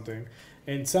look at something.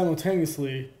 And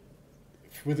simultaneously,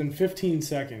 within 15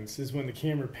 seconds is when the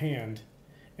camera panned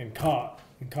and caught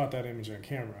that image on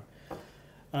camera.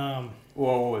 Well,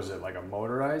 what was it, like a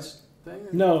motorized thing?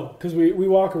 No, because we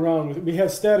walk around with, we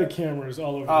have static cameras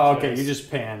all over Oh, the okay. place. You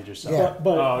just panned yourself. Yeah.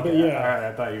 But oh, okay. yeah. All right.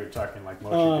 I thought you were talking like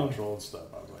motion controlled stuff.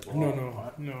 I was like, whoa, No.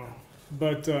 what? No.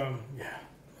 But, yeah.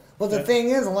 Well, the thing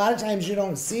is, a lot of times you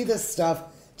don't see this stuff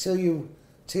till you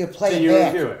play So it you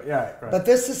back. review it, yeah, right. But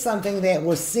this is something that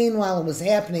was seen while it was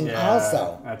happening yeah,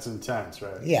 also. That's intense,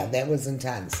 right? Yeah, that was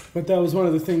intense. But that was one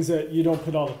of the things that you don't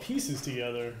put all the pieces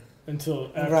together until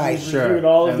after Right. you've Sure. reviewed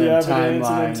all of And the then evidence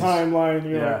and then timelines. timeline.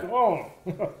 You're Yeah. like, oh.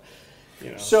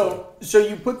 You know, So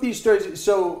you put these stories.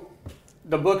 So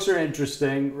the books are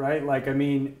interesting, right? Like, I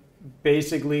mean,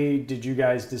 basically, did you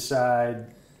guys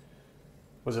decide?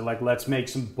 Was it like, let's make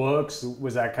some books?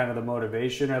 Was that kind of the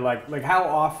motivation, or like how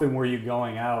often were you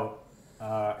going out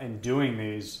and doing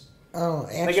these? Oh,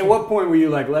 actually, Like, at what point were you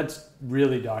like, let's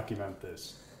really document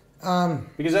this?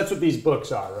 Because that's what these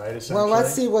books are, right? Essentially. well,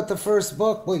 let's see what the first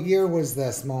book. What year was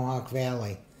this? Mohawk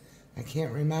Valley. I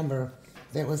can't remember.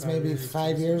 That was maybe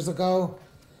 5 years ago,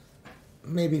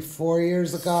 maybe 4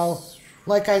 years ago.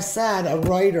 Like I said, a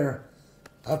writer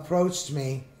approached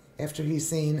me after he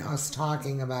seen us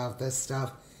talking about this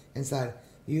stuff and said,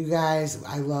 "You guys,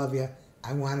 I love you.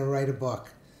 I want to write a book."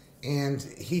 And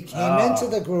he came into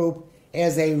the group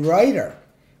as a writer.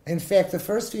 In fact, the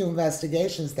first few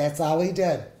investigations, that's all he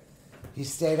did. He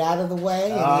stayed out of the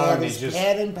way, and he had and his he's just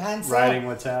pad and pencil. writing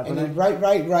what's happening? And he'd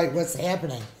write what's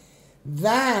happening.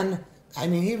 Then, I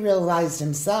mean, he realized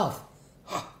himself,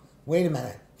 wait a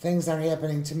minute, things are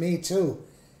happening to me too.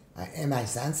 Am I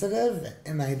sensitive?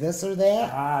 Am I this or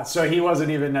that? So he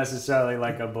wasn't even necessarily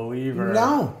like a believer.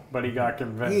 No. But he got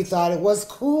convinced. He thought it was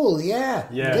cool, yeah.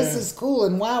 Yeah. This is cool,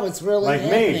 and wow, it's really like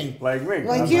happening. me. Like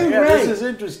Like I'm you, yeah, right. This is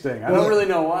interesting. I don't really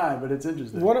know why, but it's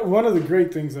interesting. One of the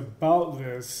great things about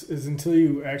this is until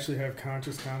you actually have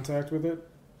conscious contact with it.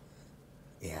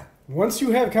 Yeah. Once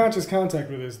you have conscious contact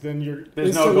with this, then you're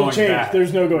There's no instantly going changed. back.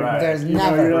 There's no going Right. back. There's You know,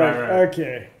 never. you're Right, like, right.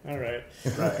 okay, all right.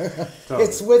 Right. Totally.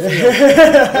 It's with you.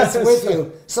 It's with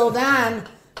you. So then,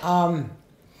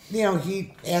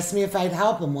 he asked me if I'd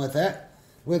help him with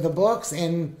the books,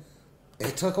 and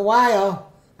it took a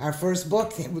while. Our first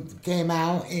book came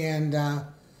out, and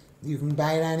you can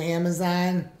buy it on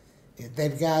Amazon.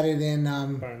 They've got it in,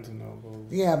 Barnes and Noble.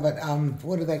 yeah, but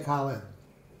what do they call it?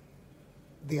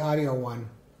 The audio one.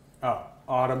 Oh,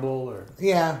 Audible or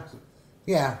Yeah.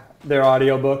 their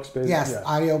audiobooks, basically. Yes, Yeah.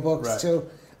 audiobooks Right. too.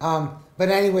 But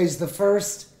anyways, the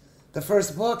first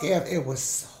book, it was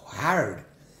so hard,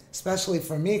 especially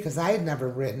for me because I had never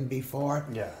written before.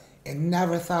 Yeah. And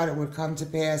never thought it would come to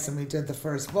pass. And we did the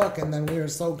first book, and then we were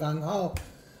so gung ho.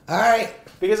 All right,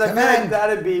 Because I come feel on. like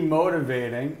that'd be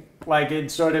motivating. Like, it'd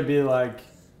sort of be like,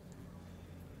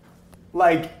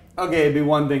 okay, it'd be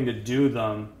one thing to do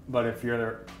them, but if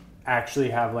you're actually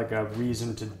have like a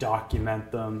reason to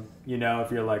document them,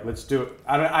 if you're like, let's do it.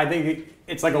 I think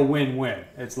it's like a win-win.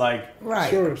 It's like, Right.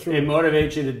 Sure. it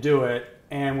motivates you to do it,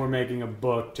 and we're making a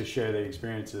book to share the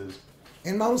experiences.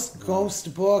 And most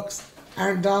ghost books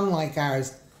aren't done like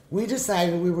ours. We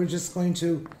decided we were just going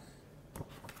to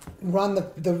run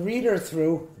the reader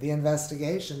through the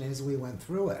investigation as we went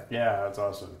through it. Yeah, that's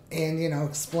awesome. And,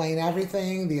 explain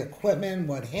everything, the equipment,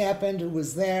 what happened, who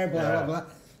was there, blah, Yeah. blah, blah.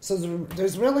 So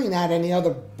there's really not any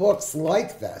other books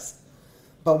like this.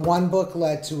 But one book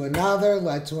led to another,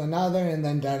 and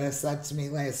then Dennis said to me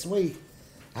last week,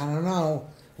 I don't know,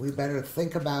 we better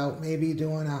think about maybe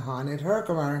doing a haunted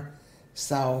Herkimer.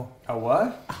 So, A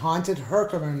what? haunted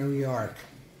Herkimer, New York.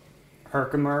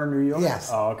 Herkimer, New York? Yes.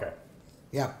 Oh, okay.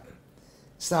 Yep.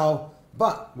 So,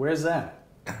 but Where's that?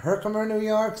 Herkimer, New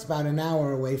York's about an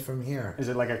hour away from here. Is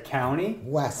it like a county?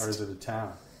 West. Or is it a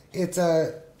town? It's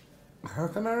a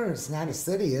Herkimer. It's not a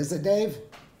city, is it, Dave?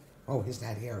 Oh, he's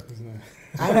not here.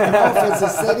 I don't know if it's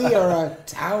a city or a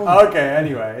town. Okay,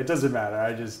 anyway, it doesn't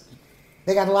matter.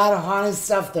 They got a lot of haunted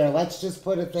stuff there. Let's just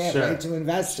put it that Sure. way to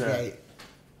investigate.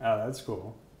 Oh, that's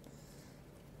cool.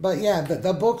 But yeah,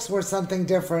 the books were something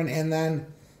different, and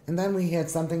then we had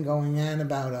something going on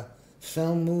about a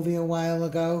film movie a while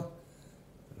ago.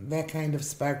 That kind of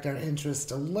sparked our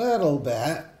interest a little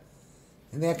bit,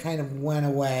 and that kind of went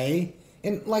away.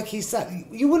 And like he said,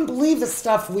 you wouldn't believe the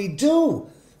stuff we do.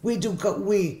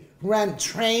 We rent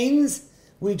trains.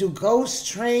 We do ghost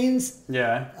trains.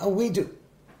 Yeah. We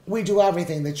do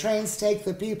everything. The trains take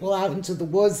the people out into the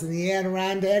woods in the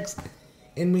Adirondacks,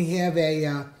 and we have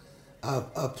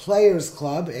a players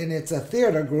club, and it's a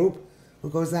theater group who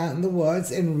goes out in the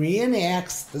woods and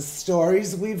reenacts the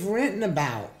stories we've written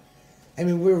about. I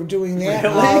mean, we were doing that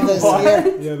Really? all this What?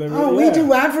 year. Yeah, We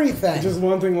do everything. Just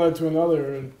one thing led to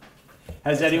another. And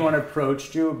Has anyone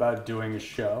approached you about doing a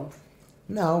show?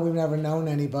 No, we've never known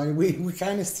anybody. We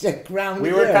kind of stick around We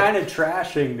here. were kind of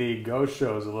trashing the ghost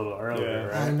shows a little earlier,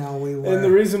 Yeah. right? I know we were. And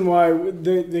the reason why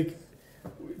they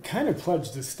kind of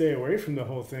pledged to stay away from the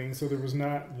whole thing, so there was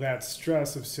not that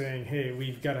stress of saying, "Hey,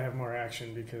 we've got to have more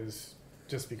action because."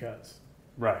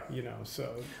 Right. So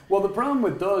Well, the problem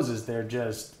with those is they're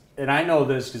just, and I know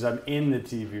this because I'm in the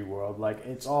TV world, like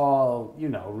it's all,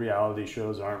 reality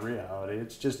shows aren't reality.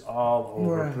 It's just all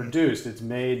Right. overproduced. It's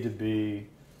made to be,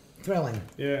 Thrilling.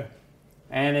 yeah,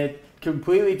 and it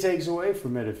completely takes away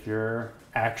from it if you're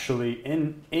actually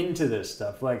into this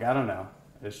stuff. Like, I don't know.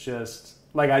 It's just,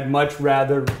 like, I'd much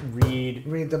rather read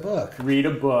Read the book. a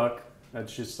book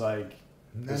that's just like,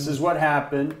 this Then- is what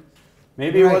happened.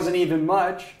 Maybe Right. it wasn't even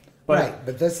much, but right,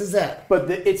 but this is it. but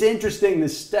it's interesting the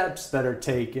steps that are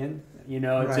taken You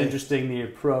know, it's Right. interesting the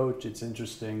approach. It's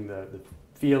interesting the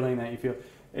feeling that you feel.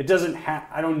 It doesn't have.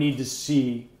 I don't need to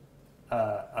see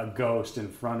a ghost in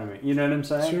front of me. You know what I'm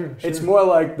saying? Sure. It's more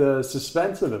like the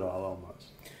suspense of it all, almost.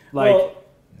 Like, Well,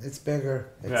 It's bigger.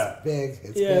 It's Yeah. big.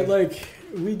 It's yeah, big. like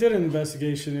we did an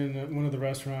investigation in one of the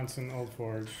restaurants in Old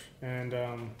Forge, and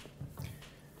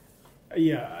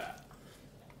yeah,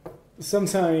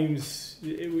 sometimes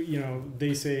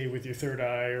they say with your third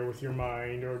eye or with your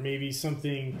mind or maybe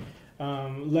something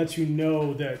lets you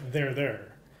know that they're there.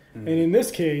 And in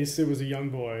this case, it was a young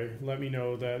boy let me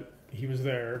know that he was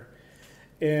there,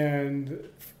 and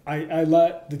I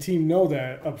let the team know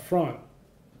that up front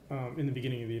in the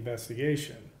beginning of the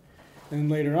investigation. And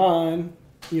later on,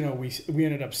 we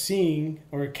ended up seeing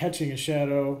or catching a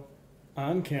shadow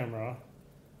on camera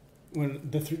when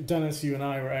Dennis, you and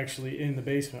I were actually in the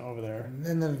basement over there.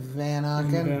 In the Van Auken.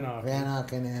 In the Van Auken. Van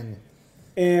Auken Inn.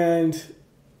 And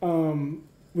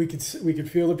we could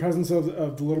feel the presence of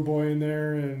the little boy in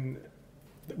there, and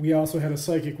we also had a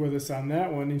psychic with us on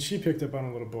that one, and she picked up on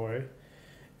a little boy.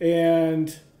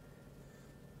 And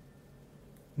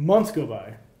months go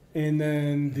by, and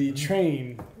then the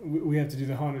train, we have to do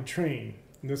the haunted train.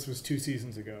 This was 2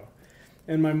 seasons ago.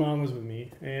 And my mom was with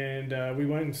me, and we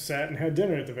went and sat and had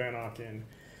dinner at the Van Auken.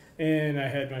 And I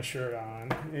had my shirt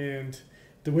on, and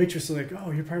the waitress was like,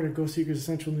 "Oh, you're part of Ghost Seekers of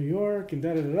Central New York," and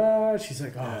da-da-da-da. She's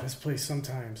like, "Oh, this place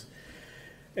sometimes."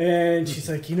 And she's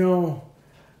like,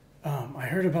 I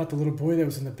heard about the little boy that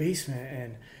was in the basement,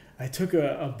 and I took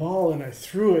a ball and I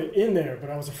threw it in there, but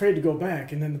I was afraid to go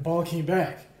back, and then the ball came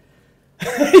back.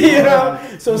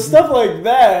 So stuff like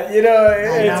that,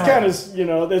 it's kind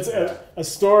of, that's a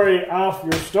story off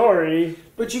your story.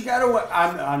 but you gotta.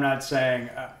 I'm not saying,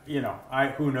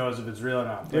 who knows if it's real or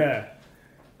not. But Yeah.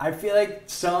 I feel like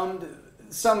some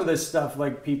of this stuff,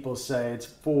 like people say, it's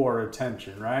for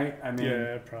attention, right? I mean,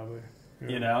 Yeah, probably.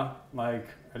 Yeah. I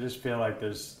just feel like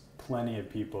there's plenty of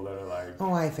people that are like,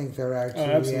 Oh, I think there are too. Oh,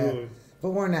 absolutely. Yeah.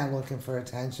 But we're not looking for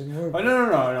attention. We're oh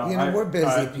no, we're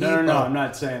busy people. No, I'm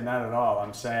not saying that at all.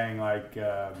 I'm saying like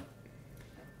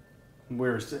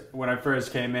when I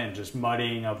first came in, just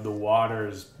muddying of the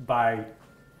waters by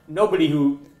nobody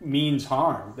who means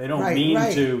harm. They don't mean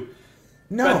to.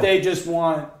 No. But they just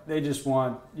want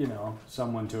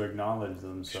someone to acknowledge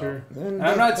them. So. Sure. And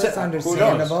I'm not saying that's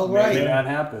understandable, who knows? Maybe right? that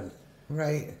happened.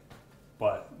 Right.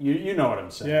 But you know what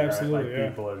I'm saying, Yeah, right? absolutely, Like yeah.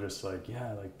 people are just like,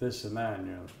 yeah, like this and that,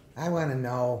 and I want to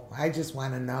know. I just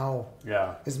want to know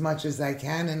yeah. as much as I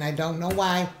can, and I don't know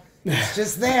why. It's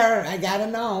just there. I gotta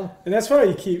know. And that's why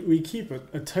we keep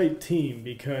a tight team,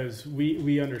 because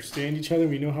we understand each other.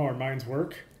 We know how our minds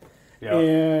work. Yeah.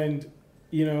 And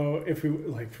if we,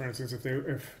 like, for instance,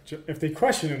 if they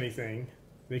question anything,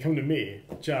 they come to me.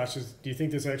 Josh, do you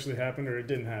think this actually happened or it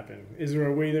didn't happen? Is there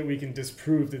a way that we can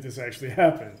disprove that this actually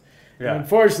happened? Yeah. And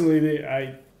unfortunately,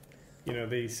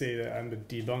 they say that I'm the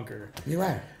debunker. You're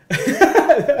right.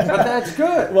 But that's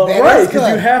good. Well, That right, is because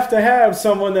you good. have to have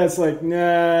someone that's like,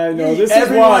 nah, no, this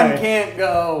Everyone is why. can't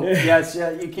go. Yes,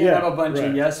 yeah. You can't Yeah, have a bunch right.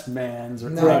 of yes mans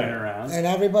No. running around. And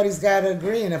everybody's got to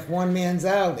agree. And if one man's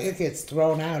out, it gets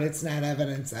thrown out. It's not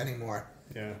evidence anymore.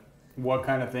 Yeah. What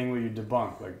kind of thing will you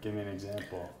debunk? Like, give me an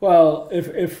example. Well,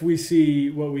 if we see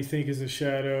what we think is a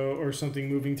shadow or something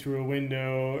moving through a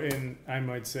window, and I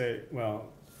might say, well,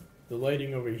 the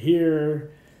lighting over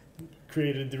here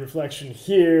created the reflection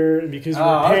here, and because we're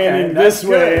Oh, okay, panning that's this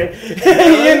way,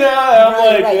 I'm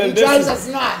Right, like, He and drives this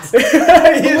us nuts.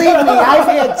 Believe me, I've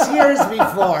had tears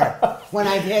before when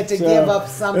I've had to give up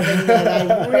something that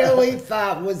I really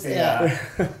thought was Yeah.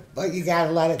 it. But you got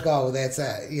to let it go. That's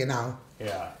it,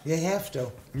 Yeah. You have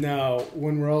to. now,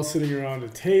 when we're all sitting around a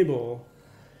table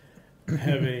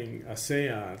having a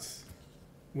seance,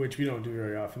 which we don't do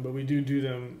very often, but we do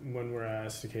them when we're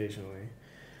asked occasionally.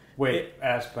 Wait,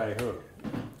 asked by who?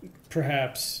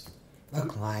 Perhaps A a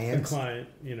client, client,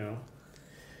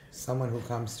 someone who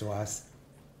comes to us.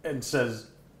 And says,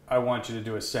 I want you to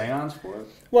do a seance for it?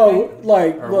 Well,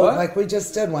 Or what? Like we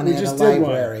just did one We at just a did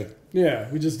one. library. Yeah,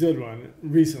 we just did one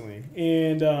recently,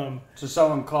 and So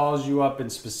someone calls you up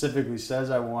and specifically says,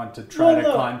 I want to try Well, to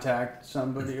no. contact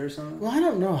somebody or something? well, I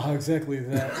don't know how exactly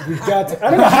that we got. I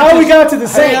don't know how we got to the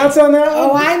seance on that. Oh,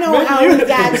 one. I know Maybe how you- we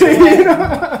got to it.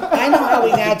 I know how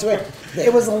we got to it.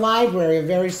 It was a library, a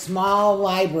very small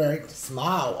library,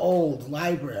 old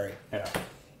library. Yeah.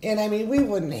 And I mean, we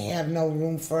wouldn't have no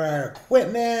room for our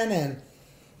equipment and,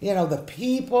 the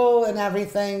people and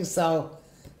everything. So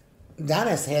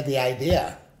Dennis had the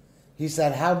idea. He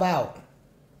said, how about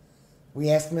we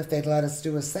asked him if they'd let us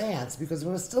do a seance because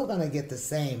we're still going to get the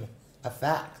same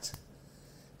effect.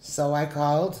 So I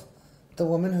called the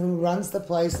woman who runs the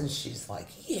place, and she's like,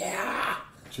 yeah.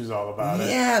 She's all about it.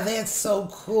 Yeah, that's so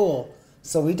cool.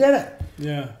 So we did it.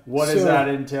 Yeah. What does that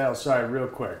entail? Sorry, real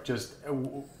quick. Just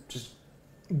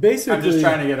basically, I'm just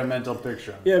trying to get a mental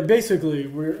picture. Yeah, basically,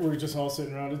 we're just all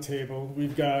sitting around a table.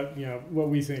 We've got, what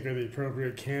we think are the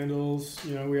appropriate candles.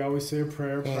 We always say a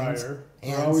prayer prior.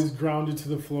 We're always grounded to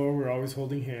the floor. We're always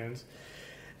holding hands.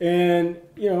 And,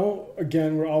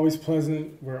 again, we're always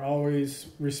pleasant. We're always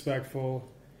respectful.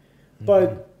 Mm-hmm.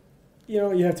 But,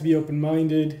 you have to be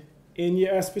open-minded. And you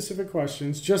ask specific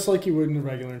questions, just like you would in a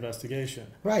regular investigation.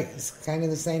 Right. It's kind of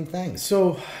the same thing.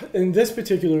 So, in this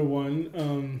particular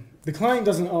one, the client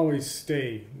doesn't always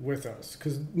stay with us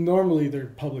because normally they're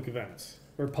public events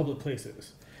or public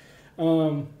places.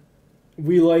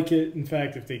 We like it, in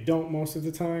fact, if they don't most of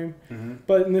the time. Mm-hmm.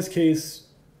 But in this case,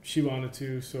 she wanted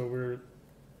to, so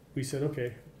we said,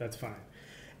 okay, that's fine.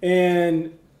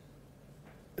 And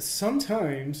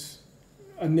sometimes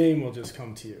a name will just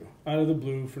come to you out of the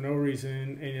blue for no reason,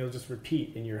 and it'll just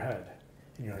repeat in your head.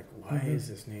 And you're like, why is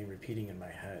this name repeating in my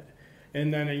head?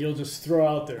 And then you'll just throw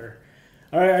out there,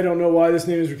 all right, I don't know why this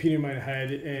name is repeating in my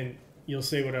head, and you'll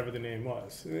say whatever the name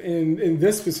was. In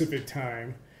this specific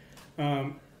time,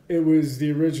 it was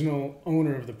the original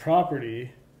owner of the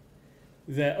property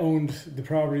that owned the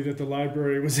property that the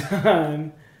library was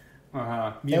on.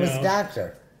 Uh-huh. It was the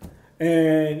doctor.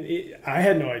 And I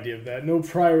had no idea of that, no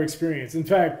prior experience. In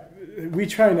fact, we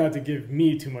try not to give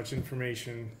me too much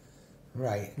information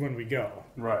when we go.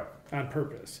 Right. On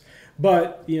purpose.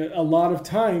 But, a lot of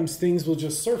times things will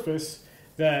just surface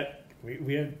that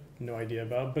we had no idea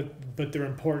about, but they're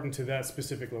important to that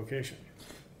specific location.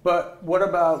 But what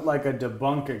about like a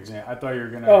debunk exam? I thought you were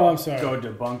going to go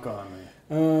debunk on me.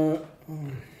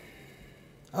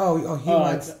 He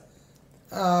wants...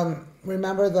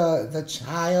 remember the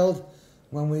child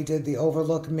when we did the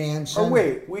Overlook Mansion? Oh,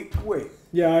 wait.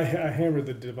 Yeah, I hammered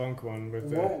the debunk one with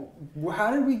Well,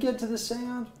 how did we get to the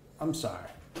seance? I'm sorry.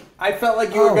 I felt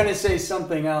like you were going to say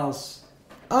something else.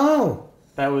 Oh.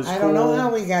 That was I don't know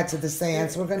how we got to the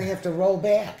seance. We're going to have to roll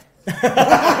back.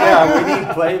 Yeah, we need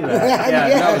playback.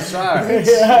 Yeah, no, sorry.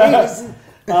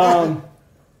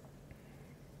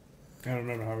 I don't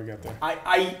remember how we got there.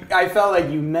 I felt like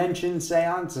you mentioned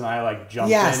seance, and I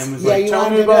jumped in and was tell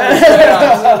me you about the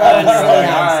seance. And you were like,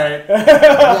 all right.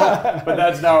 Yeah. But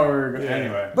that's not where we're going.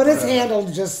 Anyway. But it's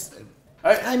handled just,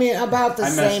 about the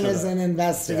same as up. an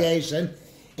investigation.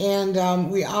 Yeah.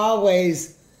 And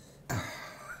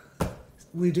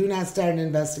we do not start an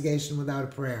investigation without a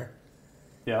prayer.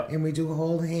 Yeah. And we do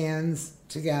hold hands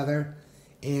together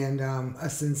and a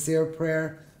sincere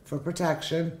prayer for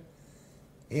protection.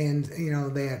 And,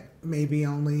 that maybe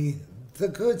only the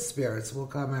good spirits will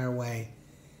come our way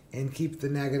and keep the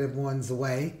negative ones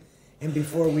away. And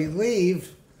before we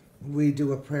leave, we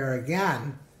do a prayer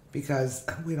again because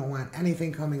we don't want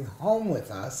anything coming home with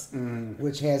us,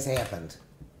 which has happened.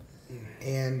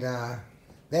 And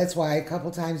that's why a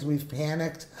couple times we've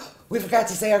panicked. We forgot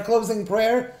to say our closing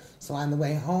prayer. So on the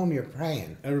way home, you're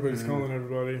praying. Everybody's calling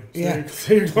everybody. Yeah.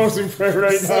 Say your closing prayer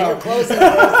right now. Say your closing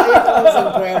prayer. Say your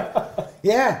closing prayer.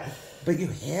 Yeah. But you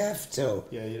have to.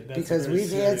 Yeah, that's because we've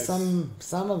serious. had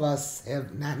some of us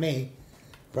have, not me,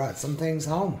 brought some things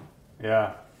home.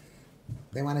 Yeah.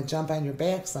 They want to jump on your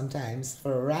back sometimes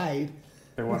for a ride.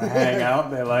 They want to hang out.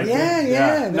 They like it.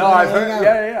 Yeah. No, I've heard.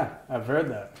 Yeah. I've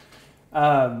heard that.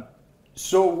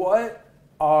 So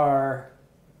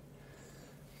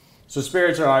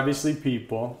spirits are obviously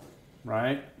people,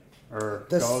 right? Or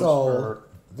the ghosts, soul.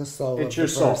 The soul it's of your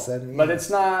the soul. person. But it's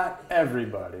not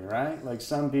everybody, right? Like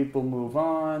some people move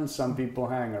on, some people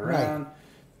hang around.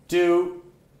 Right.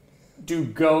 Do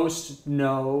ghosts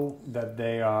know that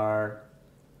they are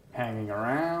hanging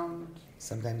around?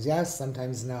 Sometimes yes,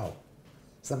 sometimes no.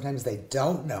 Sometimes they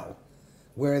don't know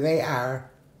where they are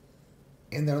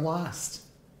and they're lost.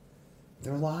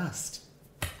 They're lost.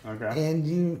 Okay. And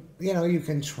you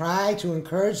can try to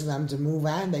encourage them to move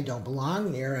on. They don't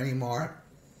belong here anymore.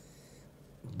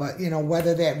 But,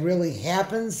 whether that really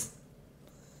happens,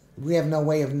 we have no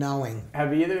way of knowing.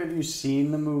 Have either of you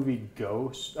seen the movie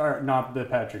Ghost? Or not the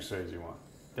Patrick Swayze one.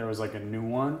 There was a new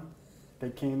one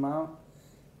that came out.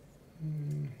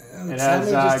 It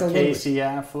has Casey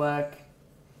Affleck.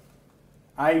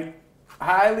 I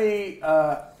highly...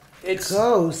 it's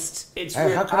Ghost. It's how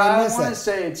weird. can I miss want to it?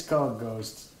 say it's called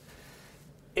Ghost.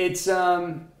 It's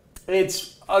a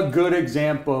good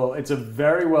example. It's a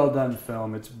very well done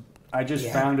film. I just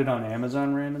found it on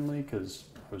Amazon randomly because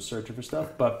I was searching for stuff.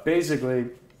 But basically,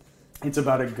 it's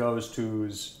about a ghost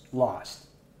who's lost.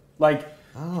 I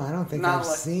don't think I've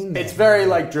seen that. It's very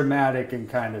dramatic and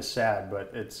kind of sad,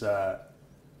 but it's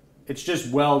it's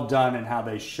just well done in how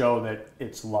they show that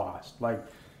it's lost. Like,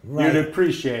 Right. you'd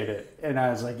appreciate it. And I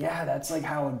was like, yeah, that's like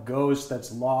how a ghost that's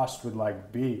lost would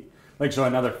like be. Like, so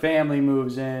another family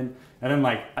moves in, and then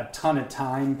like a ton of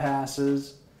time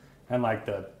passes, and like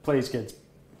the place gets,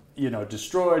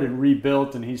 destroyed and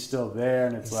rebuilt, and he's still there,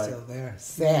 and it's He's like, still there.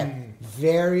 Sad.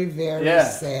 Very, very Yeah.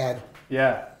 sad.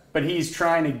 yeah. But he's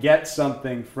trying to get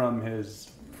something from his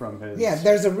Yeah,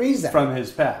 there's a reason. from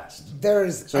his past.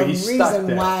 There's So a he's stuck reason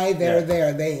there. why they're Yeah.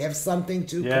 there. They have something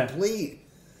to Yeah. complete,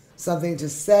 something to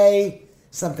say,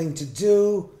 something to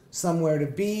do, somewhere to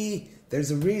be. There's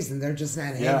a reason. They're just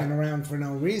not Yeah. hanging around for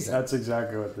no reason. That's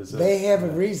exactly what this is. They have a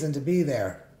reason to be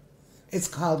there. It's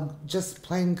called just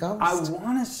plain ghost. I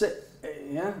want to say,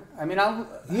 yeah. I mean, I'll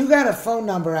You got a phone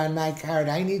number on my card.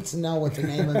 I need to know what the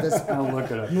name of this look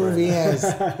it up. movie right is.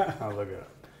 now. I'll look it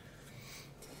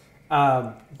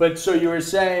up. But so you were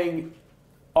saying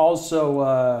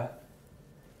also,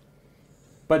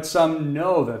 but some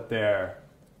know that they're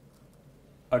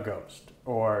a ghost,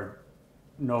 or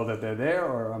know that they're there,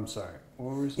 or I'm sorry,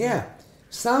 what were we saying? Yeah.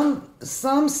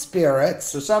 Some spirits,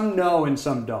 So some know and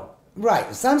some don't.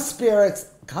 right, some spirits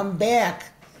come back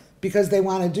because they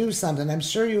want to do something. I'm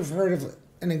sure you've heard of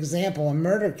an example, a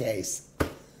murder case,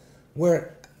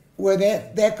 where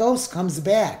that ghost comes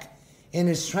back and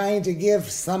is trying to give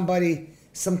somebody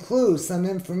some clues, some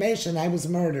information. I was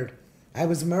murdered.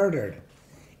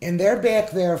 And they're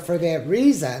back there for that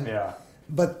reason. Yeah.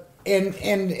 But and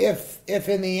if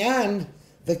in the end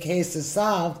the case is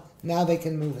solved, now they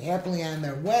can move happily on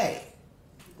their way.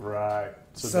 Right.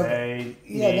 So they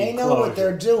they need know what closure.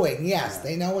 they're doing. Yes,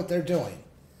 they know what they're doing.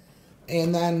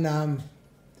 And then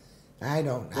I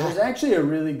don't. There's actually a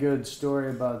really good story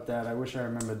about that. I wish I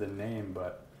remembered the name,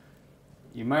 but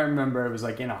you might remember it was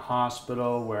like in a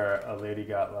hospital where a lady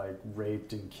got like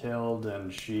raped and killed,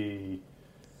 and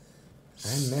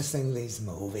I'm missing these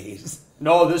movies.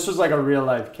 No, this was like a real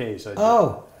life case. I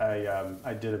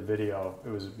did a video. It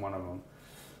was one of them.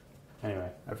 Anyway,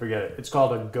 I forget it. It's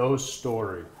called A Ghost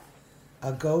Story.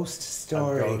 A ghost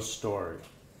story. A Ghost Story.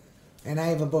 And I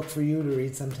have a book for you to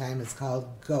read sometime. It's called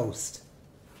Ghost.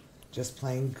 Just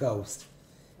plain Ghost.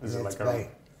 Is And it it's like a- by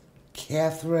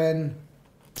Catherine,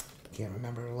 can't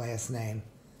remember her last name.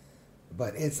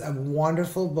 But it's a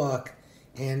wonderful book.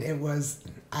 And it was,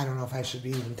 I don't know if I should be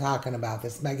even talking about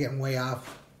this. Am I getting way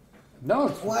off? No,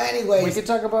 it's, Well, anyways. we could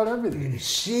talk about everything.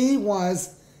 She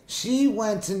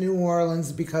went to New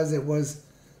Orleans because it was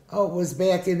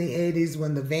back in the 80s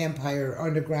when the vampire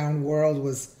underground world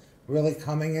was really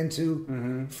coming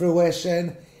into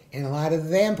fruition, and a lot of the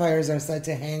vampires are said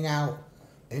to hang out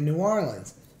in New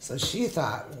Orleans. So she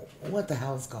thought, what the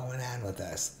hell's going on with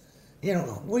this?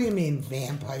 What do you mean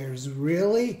vampires,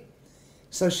 really?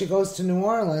 So she goes to New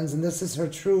Orleans, and this is her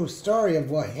true story of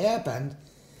what happened,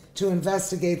 to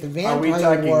investigate the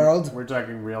vampire world. We're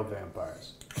talking real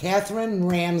vampires. Catherine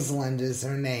Ramsland is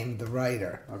her name, the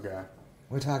writer. Okay.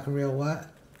 We're talking real what?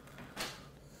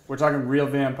 We're talking real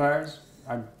vampires?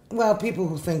 Well, people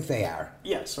who think they are.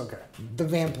 Yes, okay. The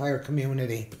vampire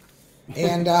community.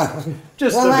 And,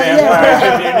 Just well, the yeah,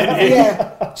 vampire community.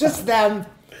 yeah, just them.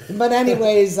 But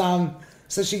anyways,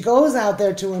 so she goes out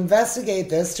there to investigate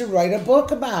this, to write a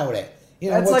book about it.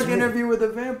 That's what's like Interview with a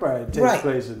Vampire. It takes right.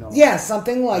 place in New Orleans. Yeah,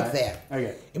 something like Right. that.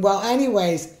 Okay. Well,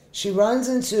 anyways, she runs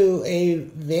into a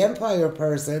vampire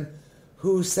person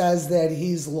who says that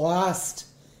he's lost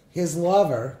his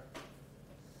lover.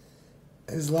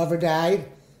 His lover died,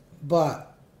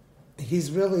 but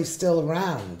he's really still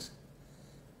around.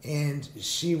 And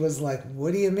she was like,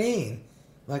 what do you mean?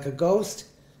 Like a ghost?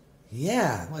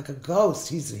 Yeah, like a ghost.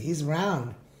 He's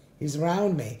around. He's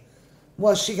around me.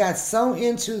 Well, she got so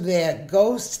into that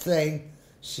ghost thing,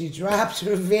 she dropped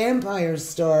her vampire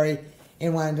story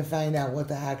and wanted to find out what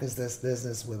the heck is this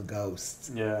business with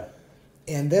ghosts. Yeah.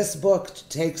 And this book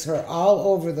takes her all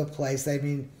over the place. I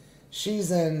mean, she's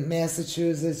in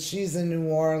Massachusetts, she's in New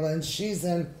Orleans, she's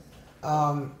in,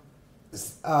 where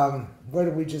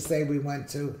did we just say we went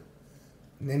to?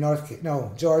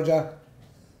 Georgia.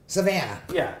 Savannah.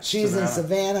 Yeah, She's in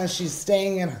Savannah. She's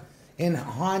staying in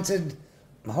haunted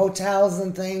hotels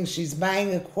and things. She's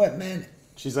buying equipment.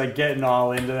 She's like getting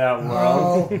all into that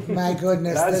world. Oh my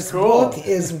goodness! That's This cool. book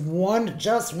is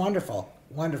just wonderful,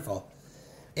 wonderful.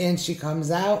 And she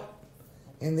comes out.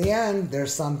 In the end,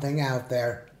 there's something out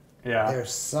there. Yeah.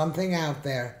 There's something out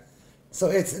there. So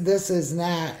this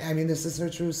is her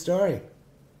true story.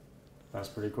 That's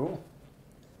pretty cool.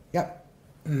 Yep.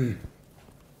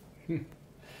 All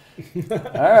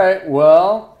right.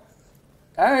 Well,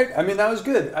 all right. I mean, that was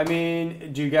good. I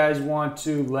mean, do you guys want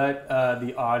to let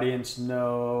the audience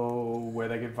know where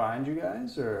they can find you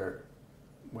guys, or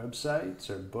websites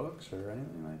or books or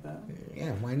anything like that?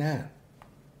 Yeah, why not?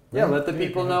 Yeah, let the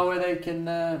people know where they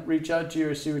can reach out to you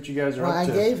or see what you guys are Well, up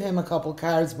to. I gave him a couple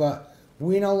cards, but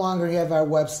we no longer have our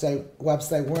website.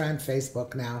 We're on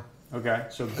Facebook now. Okay,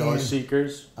 so Ghost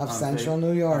Seekers Of on Central Facebook-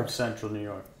 New York. Of Central New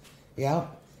York. Yeah.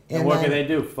 And what can they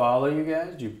do? Follow you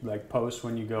guys? Do you like post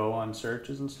when you go on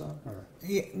searches and stuff? Or?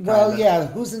 Yeah, well, Kinda. yeah.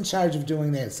 Who's in charge of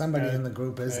doing that? Somebody Ed. in the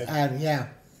group is. Ed. Yeah.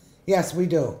 Yes, we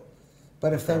do.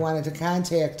 But if they wanted to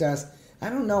contact us, I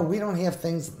don't know. We don't have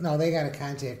things. No, they got to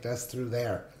contact us through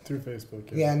there. Through Facebook.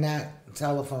 Yeah, not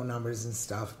telephone numbers and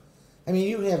stuff. I mean,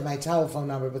 you have my telephone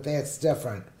number, but that's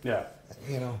different. Yeah.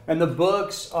 You know. And the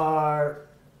books are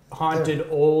Haunted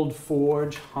Old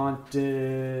Forge,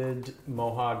 Haunted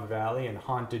Mohawk Valley, and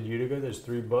Haunted Utica. There's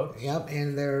 3 books. Yep,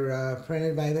 and they're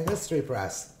printed by the History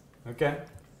Press. Okay.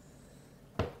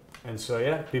 And so,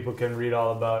 yeah, people can read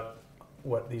all about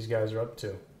what these guys are up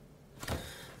to.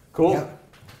 Cool. Yep.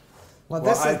 Well,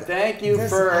 I thank you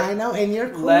for I know, and you're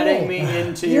cool. letting me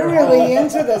into You're your really home.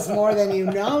 into this more than you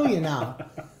know. You know.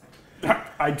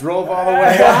 I drove all the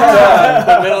way up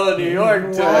to the middle of New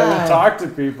York to Wow. talk to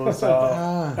people, so.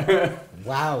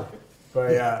 Wow.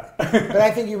 But yeah. But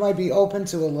I think you might be open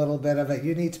to a little bit of it.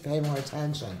 You need to pay more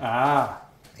attention. I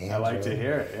Andrew. like to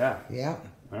hear it, yeah. Yeah.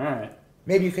 All right.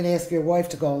 Maybe you can ask your wife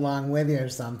to go along with you or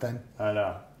something. I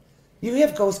know. You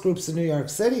have ghost groups in New York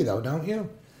City, though, don't you?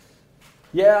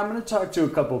 Yeah, I'm going to talk to a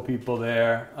couple people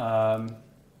there. I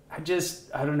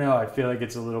don't know. I feel like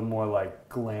it's a little more like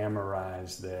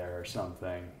glamorized there or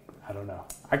something. I don't know.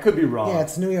 I could be wrong. Yeah,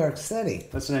 it's New York City.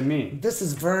 That's what I mean. This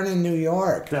is Vernon, New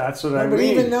York. That's what I Nobody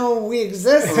mean. even know we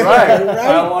exist. Right. Right?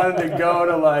 I wanted to go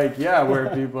to where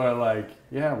people are like,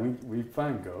 yeah, we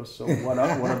find ghosts. So what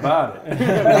about it?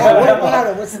 Yeah, what about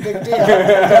it? What's the big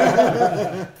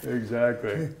deal?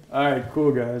 Exactly. All right,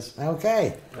 cool guys.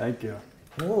 Okay. Thank you.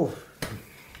 Ooh.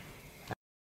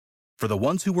 For the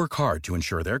ones who work hard to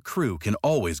ensure their crew can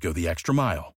always go the extra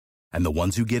mile, and the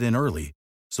ones who get in early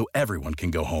so everyone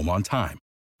can go home on time,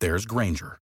 there's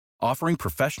Grainger, offering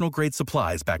professional-grade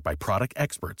supplies backed by product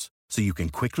experts so you can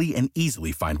quickly and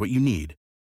easily find what you need.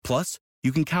 Plus,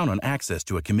 you can count on access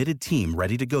to a committed team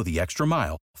ready to go the extra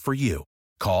mile for you.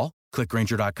 Call, click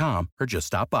Grainger.com, or just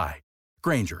stop by.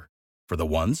 Grainger, for the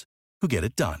ones who get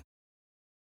it done.